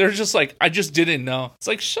no, they're just like, I just didn't know. It's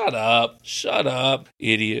like, shut up,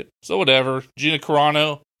 idiot. So whatever. Gina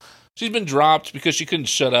Carano, she's been dropped because she couldn't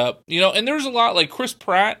shut up. You know, and there's a lot, like Chris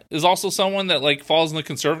Pratt is also someone that like falls on the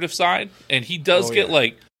conservative side, and he does get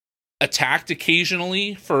like attacked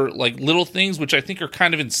occasionally for like little things, which I think are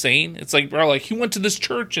kind of insane. It's like, bro, like he went to this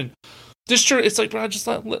church and this church. It's like, bro, just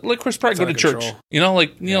let Chris Pratt go to church. You know,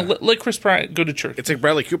 like let Chris Pratt go to church. It's like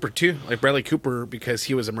Bradley Cooper too. Like Bradley Cooper, because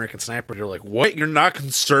he was American Sniper. They're like, what? You're not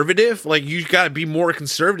conservative? Like you got to be more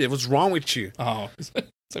conservative. What's wrong with you? Oh, it's like,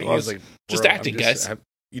 well, I was like, just acting, guys.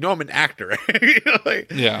 You know, I'm an actor. You know,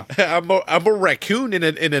 like, yeah, I'm a raccoon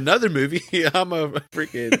in another movie. I'm a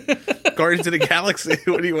freaking Guardians of the Galaxy.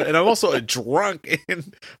 What do you want? And I'm also a drunk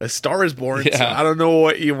in A Star Is Born. Yeah. So I don't know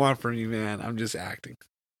what you want from me, man. I'm just acting.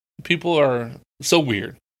 People are so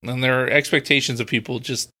weird, and their expectations of people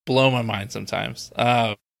just blow my mind sometimes.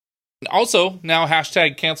 Also, now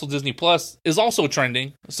hashtag cancel Disney Plus is also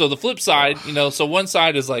trending. So the flip side, you know, so one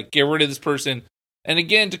side is like, get rid of this person. And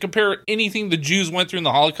again, to compare anything the Jews went through in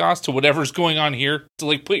the Holocaust to whatever's going on here, to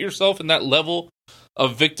like put yourself in that level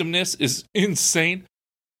of victimness is insane.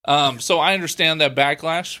 So I understand that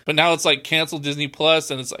backlash, but now it's like cancel Disney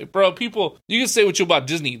Plus, and it's like, bro, people, you can say what you about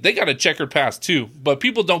Disney. They got a checkered past too, but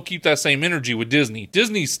people don't keep that same energy with Disney.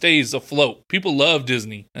 Disney stays afloat. People love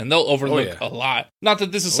Disney, and they'll overlook a lot. Not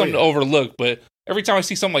that this is something to overlook, but every time I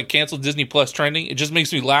see something like cancel Disney Plus trending, it just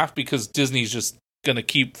makes me laugh because Disney's just gonna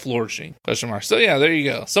keep flourishing. Question mark. So yeah, there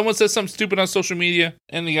you go. Someone said something stupid on social media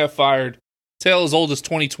and they got fired. Tale as old as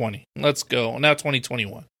 2020. Let's go. Now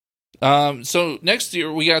 2021. So next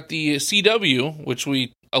year we got the CW, which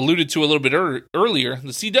we alluded to a little bit earlier. The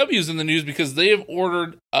CW is in the news because they have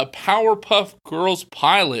ordered a Powerpuff Girls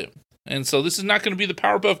pilot. And so this is not going to be the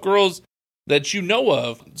Powerpuff Girls that you know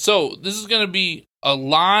of. So this is going to be a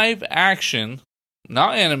live action,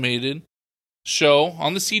 not animated, show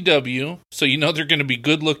on the CW. So you know they're going to be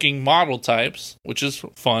good looking model types, which is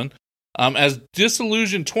fun. As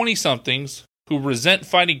disillusioned 20-somethings who resent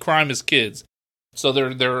fighting crime as kids. So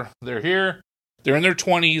they're here, they're in their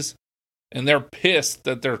 20s, and they're pissed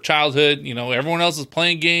that their childhood, you know, everyone else is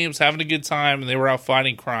playing games, having a good time, and they were out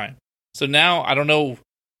fighting crime. So now, I don't know,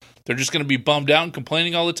 they're just going to be bummed out and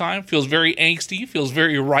complaining all the time. Feels very angsty, feels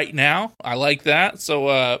very right now. I like that.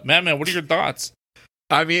 So, Madman, what are your thoughts?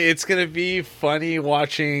 I mean, it's going to be funny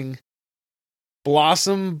watching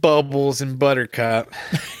Blossom, Bubbles, and Buttercup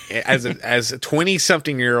as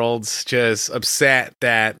 20-something-year-olds just upset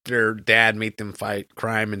that their dad made them fight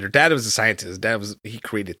crime, and their dad was a scientist. He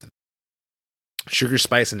created them. Sugar,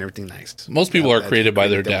 Spice, and Everything Nice. Most people are created by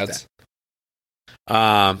their dads.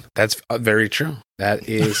 That's very true. That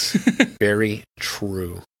is very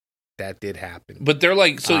true. That did happen. But they're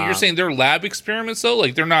like, so you're saying they're lab experiments though?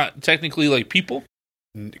 Like they're not technically like people?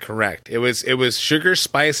 Correct. It was Sugar,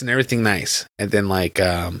 Spice, and Everything Nice, and then like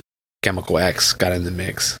Chemical X got in the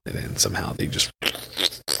mix, and then somehow they just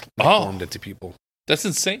formed it to people. That's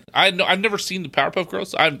insane. I've never seen the Powerpuff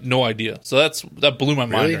Girls. I have no idea. So that blew my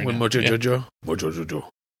mind. Right when now. Mojo Jojo,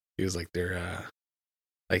 he was like their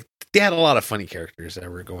like they had a lot of funny characters that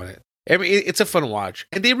were going. I mean, it's a fun watch,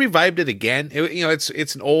 and they revived it again.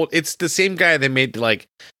 It's an old. It's the same guy that made like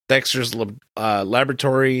Dexter's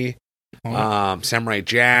Laboratory. Samurai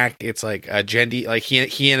Jack. It's like Jendi. Like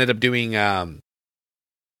he ended up doing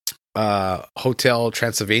Hotel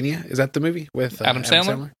Transylvania. Is that the movie with Adam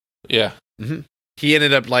Sandler? Yeah. Mm-hmm. He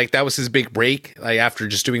ended up like that was his big break. Like after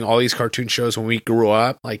just doing all these cartoon shows when we grew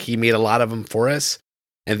up, like he made a lot of them for us,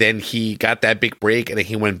 and then he got that big break, and then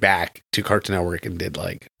he went back to Cartoon Network and did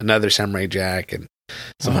like another Samurai Jack, and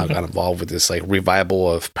somehow got involved with this like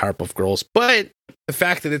revival of Powerpuff Girls. But the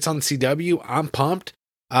fact that it's on CW, I'm pumped.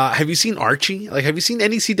 Have you seen Archie? Like, have you seen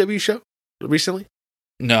any CW show recently?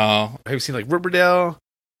 No. Have you seen like Riverdale?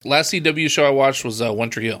 Last CW show I watched was One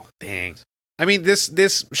Tree Hill. Dang. I mean,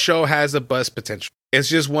 this show has a buzz potential. It's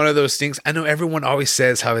just one of those things. I know everyone always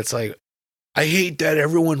says how it's like, I hate that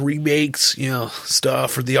everyone remakes,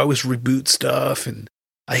 stuff, or they always reboot stuff, and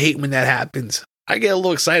I hate when that happens. I get a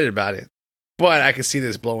little excited about it, but I can see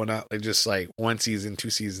this blowing up. Like just like 1 season, 2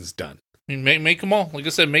 seasons done. I mean, make them all. Like I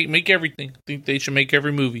said, make everything. I think they should make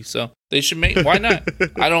every movie. So they should make. Why not?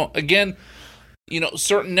 I don't. Again,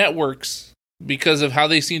 certain networks, because of how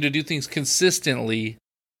they seem to do things consistently,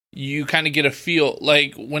 you kind of get a feel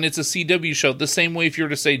like when it's a CW show. The same way if you were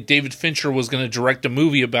to say David Fincher was going to direct a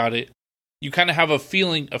movie about it, you kind of have a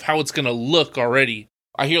feeling of how it's going to look already.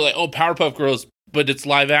 I hear like, oh, Powerpuff Girls, but it's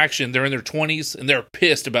live action. They're in their 20s and they're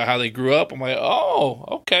pissed about how they grew up. I'm like, oh,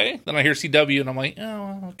 okay. Then I hear CW and I'm like,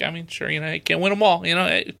 oh, okay. I mean, sure, I can't win them all,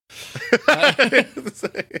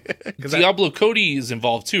 Diablo Cody is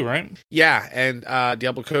involved too, right? Yeah, and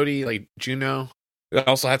Diablo Cody, like Juno,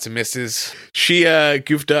 also had some misses. She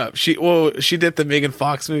goofed up. She did the Megan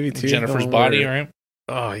Fox movie too. Jennifer's Body, right?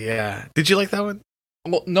 Oh yeah. Did you like that one?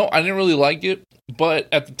 Well, no, I didn't really like it, but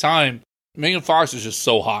at the time, Megan Fox is just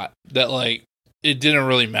so hot that like it didn't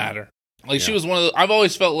really matter. Like she was one of the, I've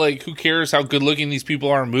always felt like who cares how good looking these people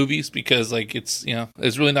are in movies, because like it's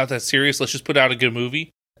it's really not that serious. Let's just put out a good movie.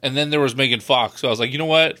 And then there was Megan Fox, so I was like, you know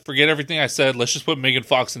what? Forget everything I said. Let's just put Megan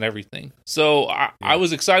Fox in everything. So I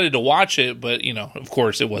was excited to watch it, but of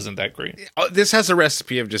course, it wasn't that great. This has a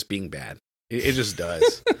recipe of just being bad. It just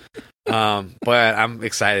does. But I'm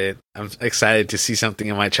excited. I'm excited to see something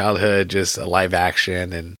in my childhood, just a live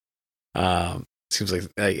action, and seems like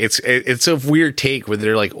it's a weird take where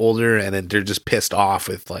they're like older and then they're just pissed off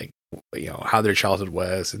with like how their childhood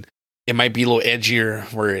was, and it might be a little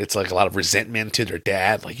edgier where it's like a lot of resentment to their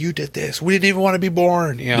dad, like you did this, we didn't even want to be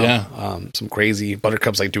born, some crazy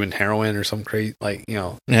Buttercup's like doing heroin or some crazy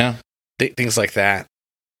things like that.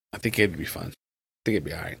 I think it'd be fun. I think it'd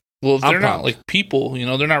be all right. Well, if they're not like people,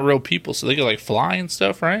 they're not real people, so they could like fly and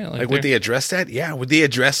stuff, right? Like would they address that? Yeah, would they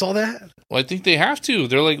address all that? Well, I think they have to.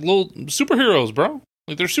 They're like little superheroes, bro.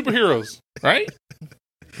 Like they're superheroes, right?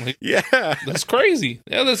 Like, yeah, that's crazy.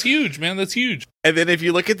 Yeah, that's huge, man. That's huge. And then if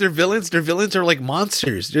you look at their villains are like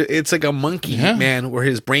monsters. It's like a monkey man where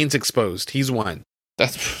his brain's exposed. He's one.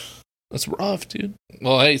 That's rough, dude.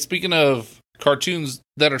 Well, hey, speaking of cartoons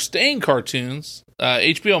that are staying cartoons,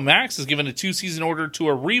 HBO Max has given a 2-season order to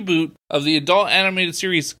a reboot of the adult animated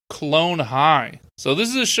series Clone High. So this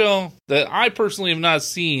is a show that I personally have not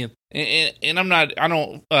seen, and I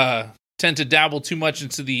don't tend to dabble too much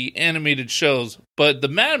into the animated shows, but the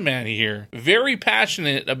Madman here, very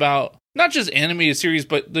passionate about not just animated series,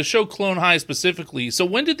 but the show Clone High specifically. So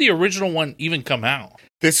when did the original one even come out?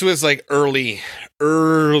 This was like early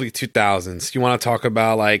 2000s. You want to talk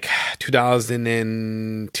about like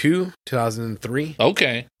 2002, 2003?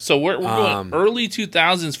 Okay. So we're going early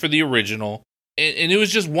 2000s for the original. And it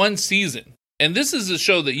was just one season. And this is a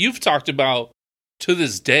show that you've talked about to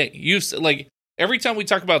this day. You've like every time we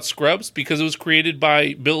talk about Scrubs, because it was created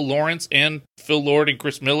by Bill Lawrence and Phil Lord and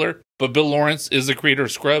Chris Miller, but Bill Lawrence is the creator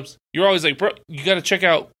of Scrubs. You're always like, bro, you got to check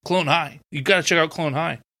out Clone High. You got to check out Clone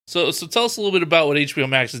High. So tell us a little bit about what HBO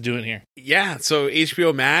Max is doing here. Yeah, so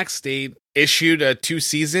HBO Max, they issued a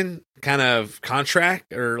 2-season kind of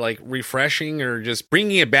contract, or like refreshing, or just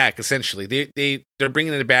bringing it back. Essentially, they're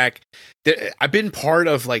bringing it back. I've been part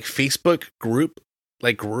of like Facebook groups,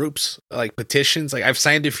 like petitions. Like I've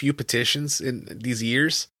signed a few petitions in these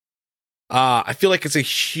years. I feel like it's a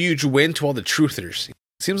huge win to all the truthers. It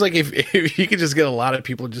seems like if you could just get a lot of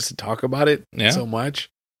people just to talk about it so much,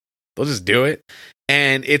 they'll just do it.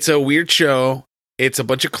 And it's a weird show. It's a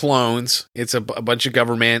bunch of clones. It's a bunch of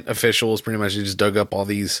government officials. Pretty much, they just dug up all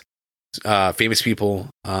these famous people,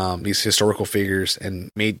 these historical figures, and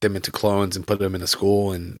made them into clones and put them in a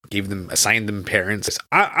school and assigned them parents.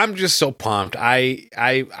 I'm just so pumped.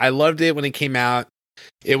 I loved it when it came out.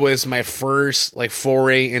 It was my first like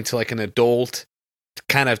foray into like an adult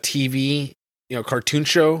kind of TV, cartoon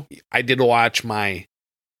show. I did watch my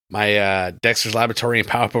Dexter's Laboratory and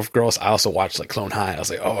Powerpuff Girls. I also watched like Clone High. I was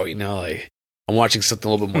like, oh, like I'm watching something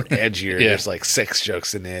a little bit more edgier. Yeah. There's like sex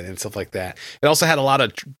jokes in it and stuff like that. It also had a lot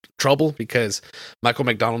of trouble because Michael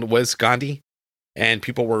McDonald was Gandhi, and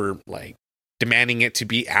people were like demanding it to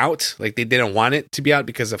be out. Like they didn't want it to be out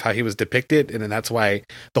because of how he was depicted. And then that's why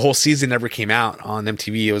the whole season never came out on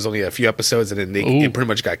MTV. It was only a few episodes, and then it pretty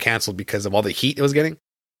much got canceled because of all the heat it was getting.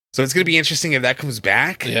 So it's going to be interesting if that comes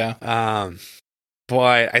back. Yeah.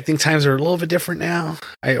 But I think times are a little bit different now.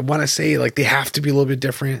 I want to say like they have to be a little bit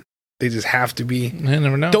different. They just have to be. I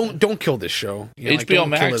never know. Don't kill this show. HBO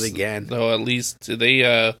Max, kill it again. Though at least they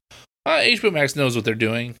HBO Max knows what they're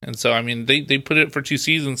doing, and so I mean they put it for 2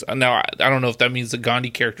 seasons. Now I don't know if that means the Gandhi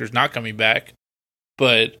character is not coming back,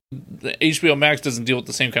 but the HBO Max doesn't deal with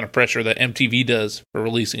the same kind of pressure that MTV does for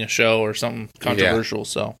releasing a show or something controversial. Yeah.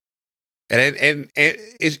 So, and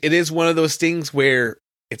it is one of those things where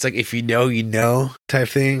it's like, if you know type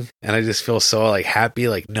thing. And I just feel so like happy,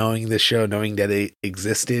 like knowing this show, knowing that it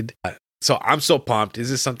existed. So I'm so pumped. Is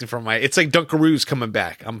this something from it's like Dunkaroos coming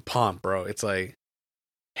back. I'm pumped, bro. It's like,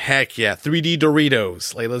 heck yeah. 3D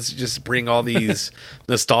Doritos. Like, let's just bring all these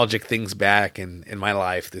nostalgic things back. And in my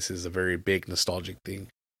life, this is a very big nostalgic thing.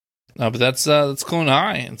 But that's Clone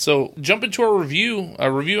High. And so jump into our review,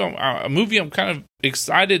 a movie I'm kind of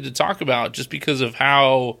excited to talk about just because of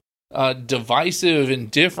how divisive and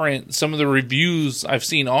different some of the reviews I've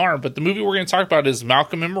seen are. But the movie we're going to talk about is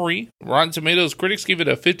Malcolm and Marie. Rotten Tomatoes critics give it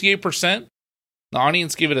a 58%. The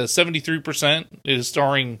audience gave it a 73%. It is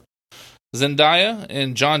starring Zendaya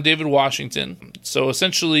and John David Washington. So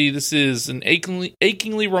essentially, this is an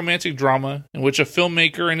achingly romantic drama in which a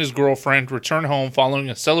filmmaker and his girlfriend return home following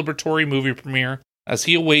a celebratory movie premiere as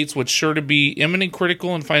he awaits what's sure to be imminent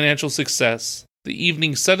critical and financial success. The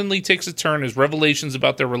evening suddenly takes a turn as revelations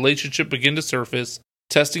about their relationship begin to surface,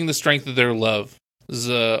 testing the strength of their love. This is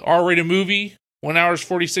a R-rated movie, 1 hour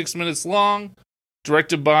 46 minutes long,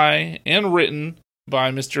 directed by and written by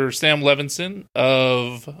Mr. Sam Levinson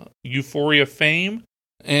of Euphoria fame.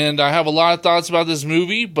 And I have a lot of thoughts about this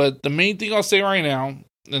movie, but the main thing I'll say right now,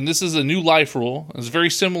 and this is a new life rule, it's very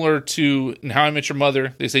similar to in How I Met Your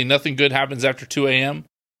Mother. They say nothing good happens after 2 a.m.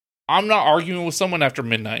 I'm not arguing with someone after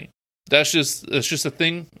midnight. That's just a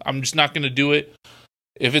thing. I'm just not going to do it.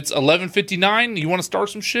 If it's 11:59, you want to start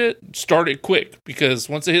some shit, start it quick, because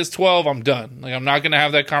once it hits 12, I'm done. Like, I'm not going to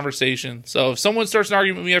have that conversation. So if someone starts an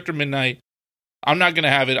argument with me after midnight, I'm not going to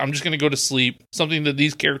have it. I'm just going to go to sleep. Something that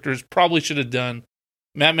these characters probably should have done.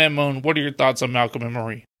 Matt Mamone, what are your thoughts on Malcolm and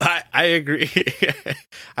Marie? I agree.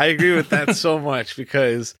 I agree with that so much,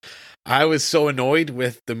 because I was so annoyed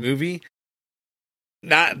with the movie.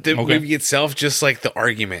 Not the movie itself, just like the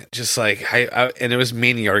argument. Just like I and there was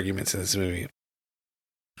many arguments in this movie.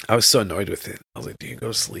 I was so annoyed with it. I was like, dude, go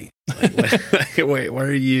to sleep. Like, wait, why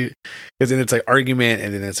are you? Because then it's like argument,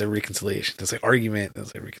 and then it's a reconciliation. It's like argument, and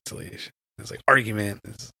it's like reconciliation. It's like argument,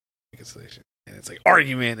 and it's reconciliation. And it's like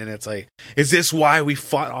argument, and it's like, is this why we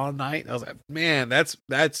fought all night? I was like, man, that's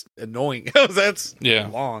annoying. That's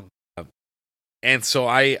long. And so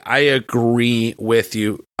I agree with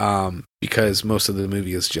you, because most of the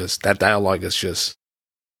movie is just, that dialogue is just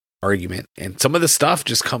argument, and some of the stuff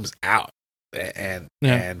just comes out, and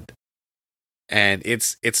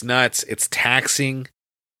it's nuts. It's taxing.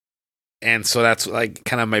 And so that's like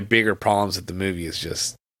kind of my bigger problems with the movie is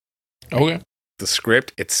just the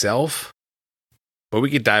script itself. But we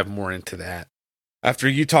could dive more into that after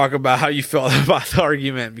you talk about how you felt about the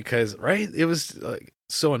argument, because it was like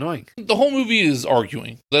so annoying. The whole movie is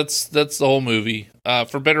arguing. That's the whole movie,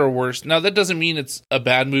 for better or worse. Now that doesn't mean it's a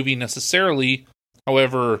bad movie necessarily.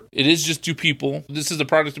 However, it is just two people. This is the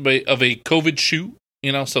product of a COVID shoot.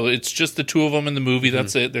 So it's just the two of them in the movie.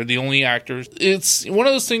 That's it. They're the only actors. It's one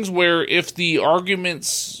of those things where if the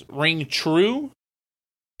arguments ring true,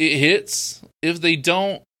 it hits. If they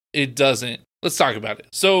don't, it doesn't. Let's talk about it.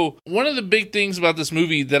 So one of the big things about this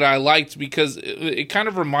movie that I liked, because it kind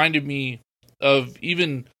of reminded me of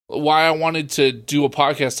even why I wanted to do a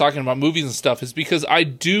podcast talking about movies and stuff, is because I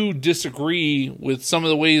do disagree with some of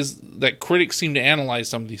the ways that critics seem to analyze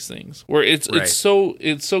some of these things, where it's so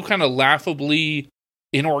kind of laughably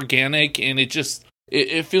inorganic, and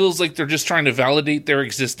it feels like they're just trying to validate their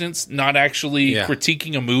existence, not actually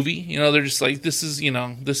critiquing a movie. They're just like, this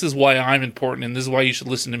is why I'm important, and this is why you should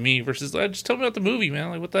listen to me, versus just tell me about the movie, man.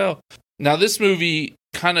 Like, what the hell? Now, this movie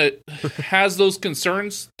kind of has those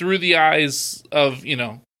concerns through the eyes of,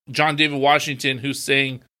 John David Washington, who's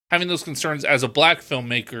having those concerns as a black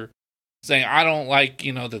filmmaker, saying, I don't like,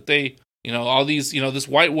 that they, all these, this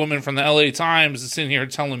white woman from the LA Times is sitting here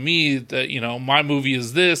telling me that, my movie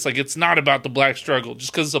is this. Like, it's not about the black struggle.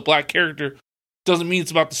 Just because it's a black character doesn't mean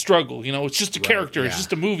it's about the struggle. It's just a character. Yeah. It's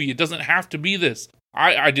just a movie. It doesn't have to be this.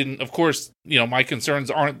 I didn't, of course, my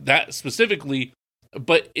concerns aren't that specifically,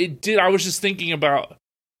 but it did. I was just thinking about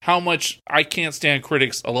how much I can't stand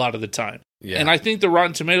critics a lot of the time. Yeah. And I think the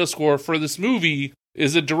Rotten Tomato score for this movie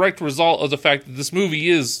is a direct result of the fact that this movie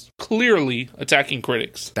is clearly attacking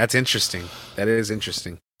critics. That's interesting. That is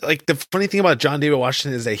interesting. Like, the funny thing about John David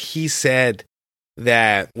Washington is that he said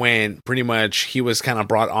that when pretty much he was kind of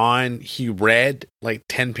brought on, he read like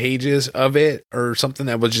 10 pages of it or something,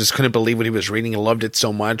 that was just couldn't believe what he was reading and loved it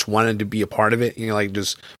so much, wanted to be a part of it, like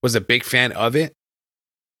just was a big fan of it.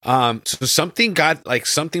 So something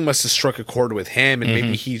must have struck a chord with him, and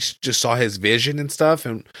maybe he just saw his vision and stuff.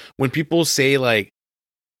 And when people say like,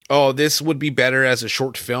 oh, this would be better as a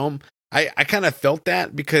short film, I kind of felt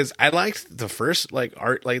that, because I liked the first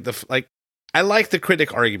I liked the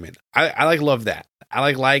critic argument. I love that.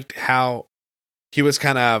 I liked how he was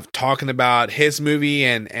kind of talking about his movie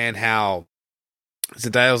and how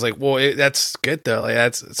Zendaya was like, well, that's good though. Like,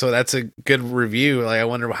 that's a good review. Like, I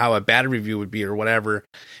wonder how a bad review would be or whatever.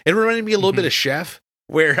 It reminded me a little bit of Chef,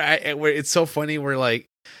 where it's so funny where like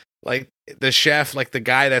the chef, like the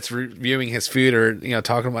guy that's reviewing his food or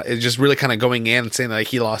talking about it, just really kind of going in and saying like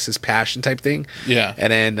he lost his passion type thing. Yeah.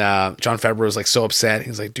 And then Jon Favreau was like so upset.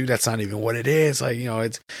 He's like, dude, that's not even what it is. Like,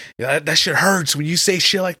 it's that shit hurts when you say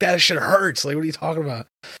shit like that. It shit hurts. Like, what are you talking about?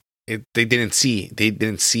 They didn't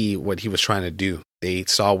see what he was trying to do. They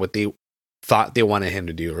saw what they thought they wanted him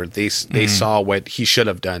to do, or they saw what he should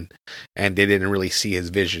have done, and they didn't really see his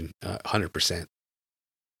vision 100%.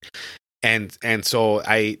 And so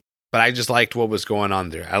I just liked what was going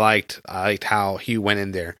on there. I liked how he went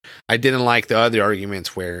in there. I didn't like the other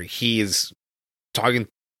arguments where he is talking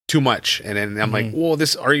too much, and then I'm like, well,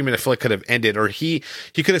 this argument I feel like could have ended, or he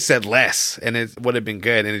could have said less and it would have been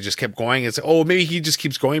good, and it just kept going. It's maybe he just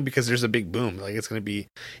keeps going because there's a big boom, like it's going to be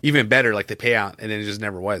even better, like the payout, and then it just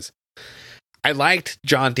never was. I liked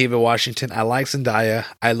John David Washington. I liked Zendaya.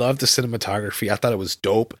 I loved the cinematography. I thought it was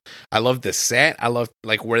dope. I loved the set. I loved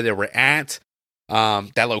like where they were at.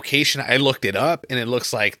 That location, I looked it up, and it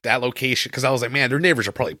looks like that location, because I was like, man, their neighbors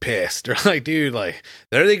are probably pissed. They're like, dude, like,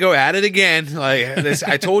 there they go at it again. Like, this,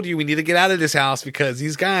 I told you we need to get out of this house because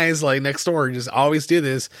these guys like next door just always do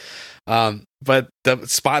this. But the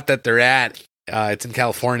spot that they're at, it's in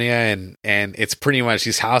California, and it's pretty much,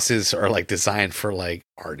 these houses are like designed for like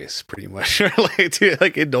artists, pretty much, or like to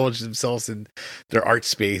like indulge themselves in their art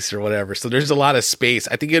space or whatever. So there's a lot of space.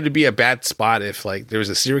 I think it would be a bad spot if like there was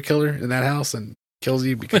a serial killer in that house and kills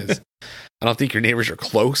you, because I don't think your neighbors are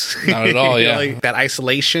close. Not at all. Yeah, like that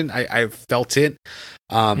isolation, I felt it,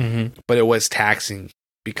 but it was taxing,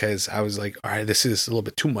 because I was like, all right, this is a little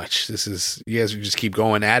bit too much. This is, you guys just keep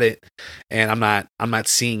going at it, and I'm not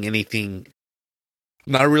seeing anything.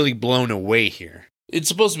 I'm not really blown away here. It's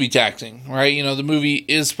supposed to be taxing, right? The movie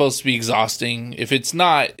is supposed to be exhausting. If it's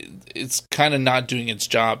not, it's kind of not doing its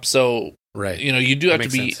job. So, right, you do have to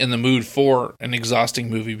be in the mood for an exhausting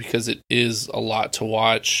movie, because it is a lot to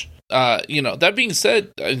watch. That being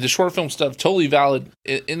said, the short film stuff, totally valid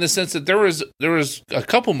in the sense that there was a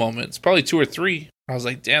couple moments, probably 2 or 3. I was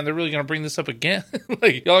like, damn, they're really going to bring this up again?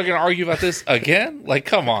 Like, y'all are going to argue about this again? Like,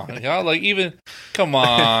 come on, y'all. Like, come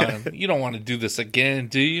on. You don't want to do this again,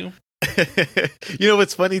 do you? You know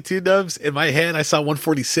what's funny too, Dubs? In my head, I saw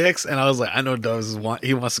 146, and I was like, I know Dubs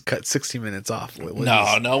he wants to cut 16 minutes off. No,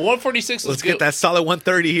 146. Let's get that solid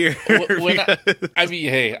 130 here. I mean,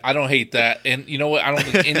 hey, I don't hate that, and you know what? I don't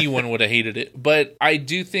think anyone would have hated it, but I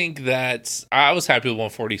do think that I was happy with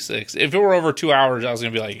 146. If it were over 2 hours, I was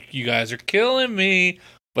gonna be like, you guys are killing me.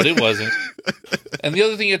 But it wasn't. And the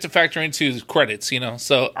other thing you have to factor into is credits,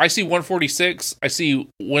 So I see 146, I see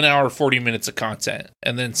 1 hour, 40 minutes of content,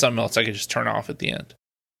 and then something else I could just turn off at the end.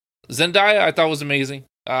 Zendaya, I thought was amazing.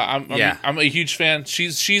 I'm a huge fan.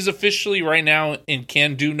 She's officially right now in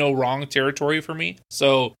can do no wrong territory for me.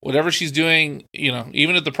 So whatever she's doing,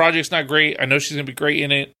 even if the project's not great, I know she's going to be great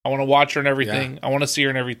in it. I want to watch her and everything. Yeah. I want to see her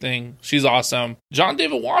and everything. She's awesome. John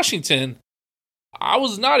David Washington, I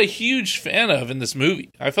was not a huge fan of in this movie.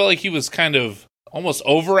 I felt like he was kind of almost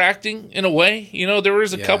overacting in a way. There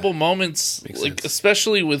was a couple moments,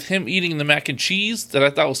 especially with him eating the mac and cheese, that I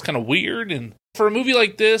thought was kind of weird. And for a movie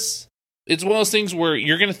like this, it's one of those things where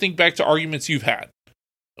you're going to think back to arguments you've had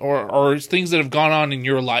or things that have gone on in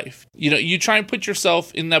your life. You try and put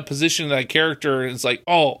yourself in that position of that character, and it's like,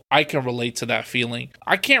 oh, I can relate to that feeling.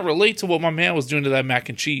 I can't relate to what my man was doing to that mac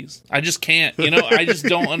and cheese. I just can't. I just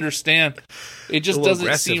don't understand. It just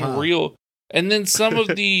doesn't seem real. And then some of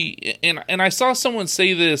the and I saw someone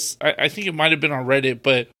say this, I think it might have been on Reddit,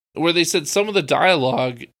 but where they said some of the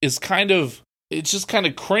dialogue is it's just kind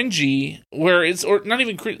of cringy, or not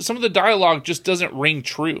even some of the dialogue just doesn't ring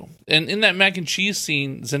true. And in that mac and cheese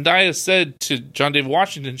scene, Zendaya said to John David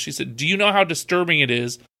Washington, she said, "Do you know how disturbing it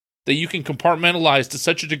is that you can compartmentalize to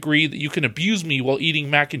such a degree that you can abuse me while eating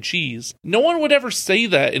mac and cheese?" No one would ever say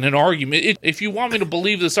that in an argument. If you want me to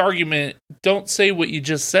believe this argument, don't say what you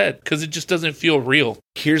just said, because it just doesn't feel real.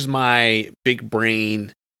 Here's my big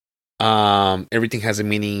brain, everything has a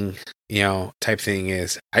meaning, type thing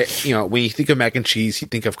is, when you think of mac and cheese, you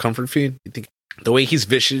think of comfort food. You think the way he's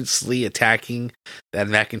viciously attacking that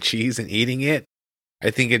mac and cheese and eating it,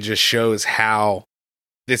 I think it just shows how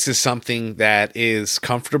this is something that is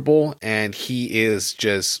comfortable, and he is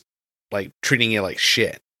just like treating it like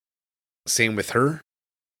shit. Same with her,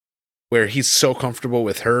 where he's so comfortable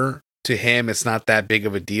with her, to him it's not that big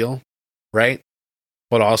of a deal, right?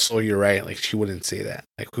 But also, you're right, like, she wouldn't say that.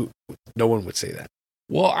 Like, no one would say that.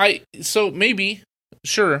 Well, maybe,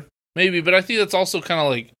 but I think that's also kind of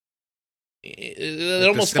like, it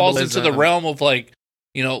almost falls into the realm of like,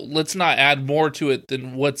 let's not add more to it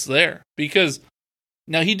than what's there. Because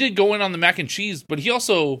now he did go in on the mac and cheese, but he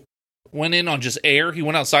also went in on just air. He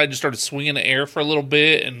went outside and just started swinging the air for a little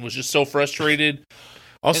bit and was just so frustrated.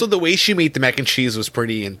 Also, the way she made the mac and cheese was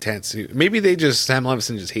pretty intense. Maybe Sam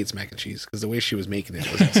Levinson just hates mac and cheese, because the way she was making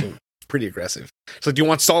it was also pretty aggressive. It's like, do you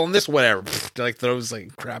want salt on this? Whatever. Like, throws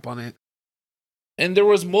like crap on it. And there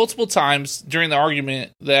was multiple times during the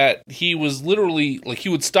argument that he was literally like, he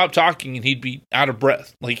would stop talking and he'd be out of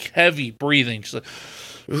breath, like heavy breathing. Just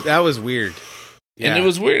like, that was weird. Yeah. And it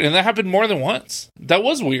was weird, and that happened more than once. That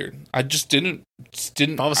was weird. I just didn't.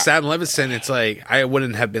 If I was Sam Levinson, it's like, I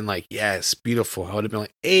wouldn't have been like, yes, beautiful. I would have been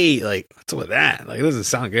like, hey, like, what's up with that? Like, it doesn't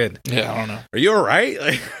sound good. Yeah, I don't know. Are you all right?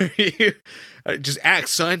 Like, just act,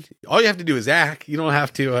 son. All you have to do is act. You don't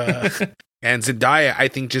have to. And Zendaya, I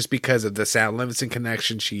think, just because of the Sam Levinson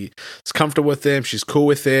connection, she's comfortable with him. She's cool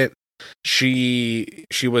with it. She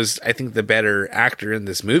was, I think, the better actor in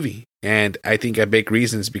this movie. And I think a big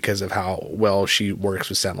reason is because of how well she works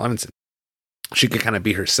with Sam Levinson. She could kind of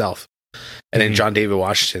be herself. And then John David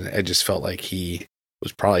Washington, I just felt like he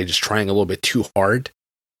was probably just trying a little bit too hard,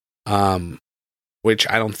 which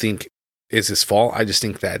I don't think is his fault. I just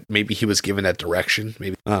think that maybe he was given that direction.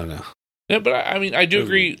 Maybe, I don't know. Yeah, but I mean, I do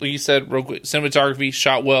agree. Like you said, real quick, cinematography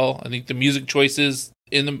shot well. I think the music choices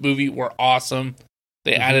in the movie were awesome.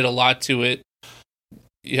 They added a lot to it.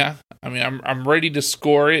 Yeah, I mean, I'm ready to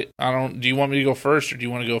score it. Do you want me to go first, or do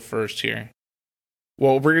you want to go first here?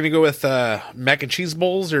 Well, we're gonna go with mac and cheese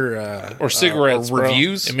bowls or cigarettes. Or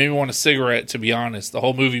reviews. It made me want a cigarette. To be honest, the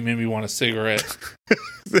whole movie made me want a cigarette.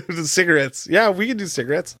 The cigarettes. Yeah, we can do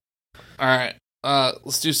cigarettes. All right,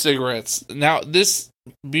 let's do cigarettes. Now,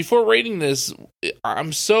 before rating this,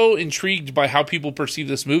 I'm so intrigued by how people perceive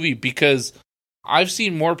this movie, because I've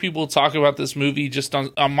seen more people talk about this movie just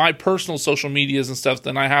on my personal social medias and stuff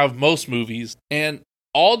than I have most movies. And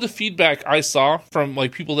all the feedback I saw from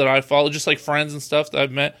like people that I follow, just like friends and stuff that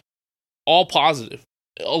I've met, all positive,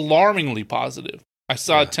 alarmingly positive. I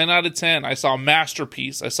saw a 10 out of 10. I saw a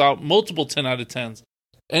masterpiece. I saw multiple 10 out of 10s.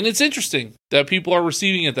 And it's interesting that people are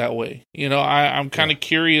receiving it that way. I'm kind of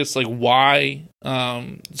curious, like, why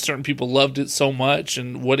certain people loved it so much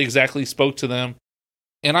and what exactly spoke to them.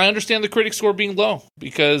 And I understand the critic score being low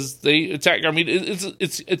because they attack. I mean,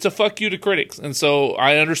 it's a fuck you to critics, and so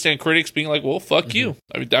I understand critics being like, "Well, fuck you."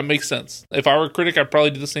 I mean, that makes sense. If I were a critic, I'd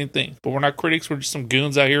probably do the same thing. But we're not critics; we're just some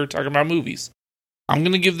goons out here talking about movies. I'm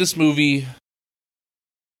gonna give this movie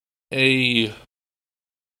a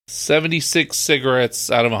 76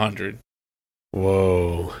 cigarettes out of 100.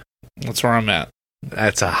 Whoa, that's where I'm at.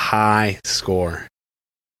 That's a high score.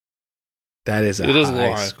 That is a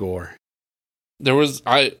high score. There was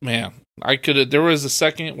there was a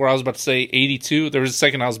second where I was about to say 82. There was a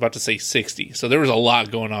second I was about to say 60. So there was a lot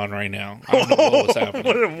going on right now. I don't know what was happening.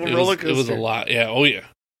 What a roller coaster. It was a lot. Yeah. Oh yeah.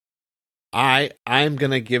 I'm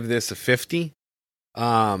gonna give this a 50.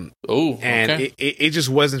 Okay. It just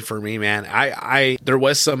wasn't for me, man. There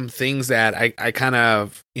was some things that I kind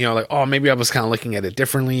of, like, oh, maybe I was kind of looking at it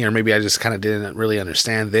differently, or maybe I just kind of didn't really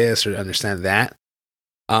understand this or understand that.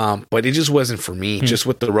 But it just wasn't for me. Just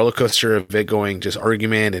with the roller coaster of it going just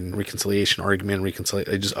argument and reconciliation,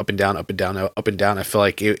 just up and down, up and down, up and down. I feel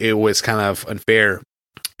like it was kind of unfair.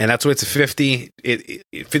 And that's why it's a 50.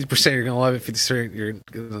 50% you're going to love it, 50% you're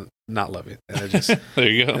going to not love it. And there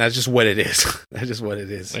you go. And that's just what it is. That's just what it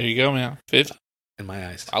is. There you go, man. 50. In my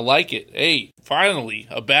eyes. I like it. Hey, finally,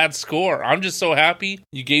 a bad score. I'm just so happy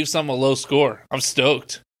you gave something a low score. I'm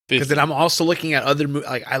stoked. Because then I'm also looking at other movies.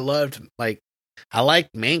 Like, I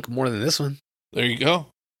like Mank more than this one. There you go.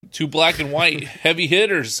 2 black and white heavy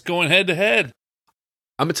hitters going head to head.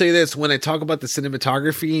 I'm going to tell you this. When I talk about the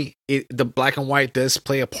cinematography, the black and white does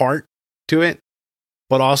play a part to it.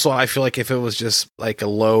 But also, I feel like if it was just like a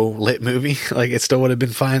low lit movie, like it still would have been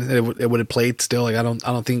fine. It would have played still. Like I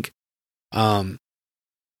don't think,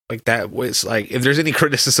 like that was like, if there's any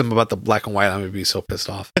criticism about the black and white, I'm gonna be so pissed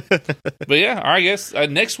off. But yeah, I guess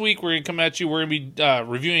next week we're gonna come at you. We're gonna be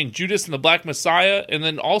reviewing Judas and the Black Messiah, and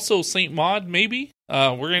then also Saint Maud. Maybe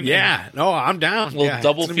we're gonna. No, I'm down. A little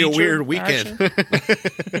double feature. It's gonna be a weird weekend.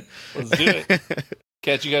 Let's do it.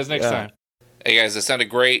 Catch you guys next time. Hey guys, that sounded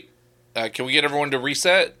great. Can we get everyone to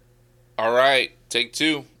reset? All right, take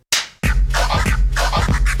 2.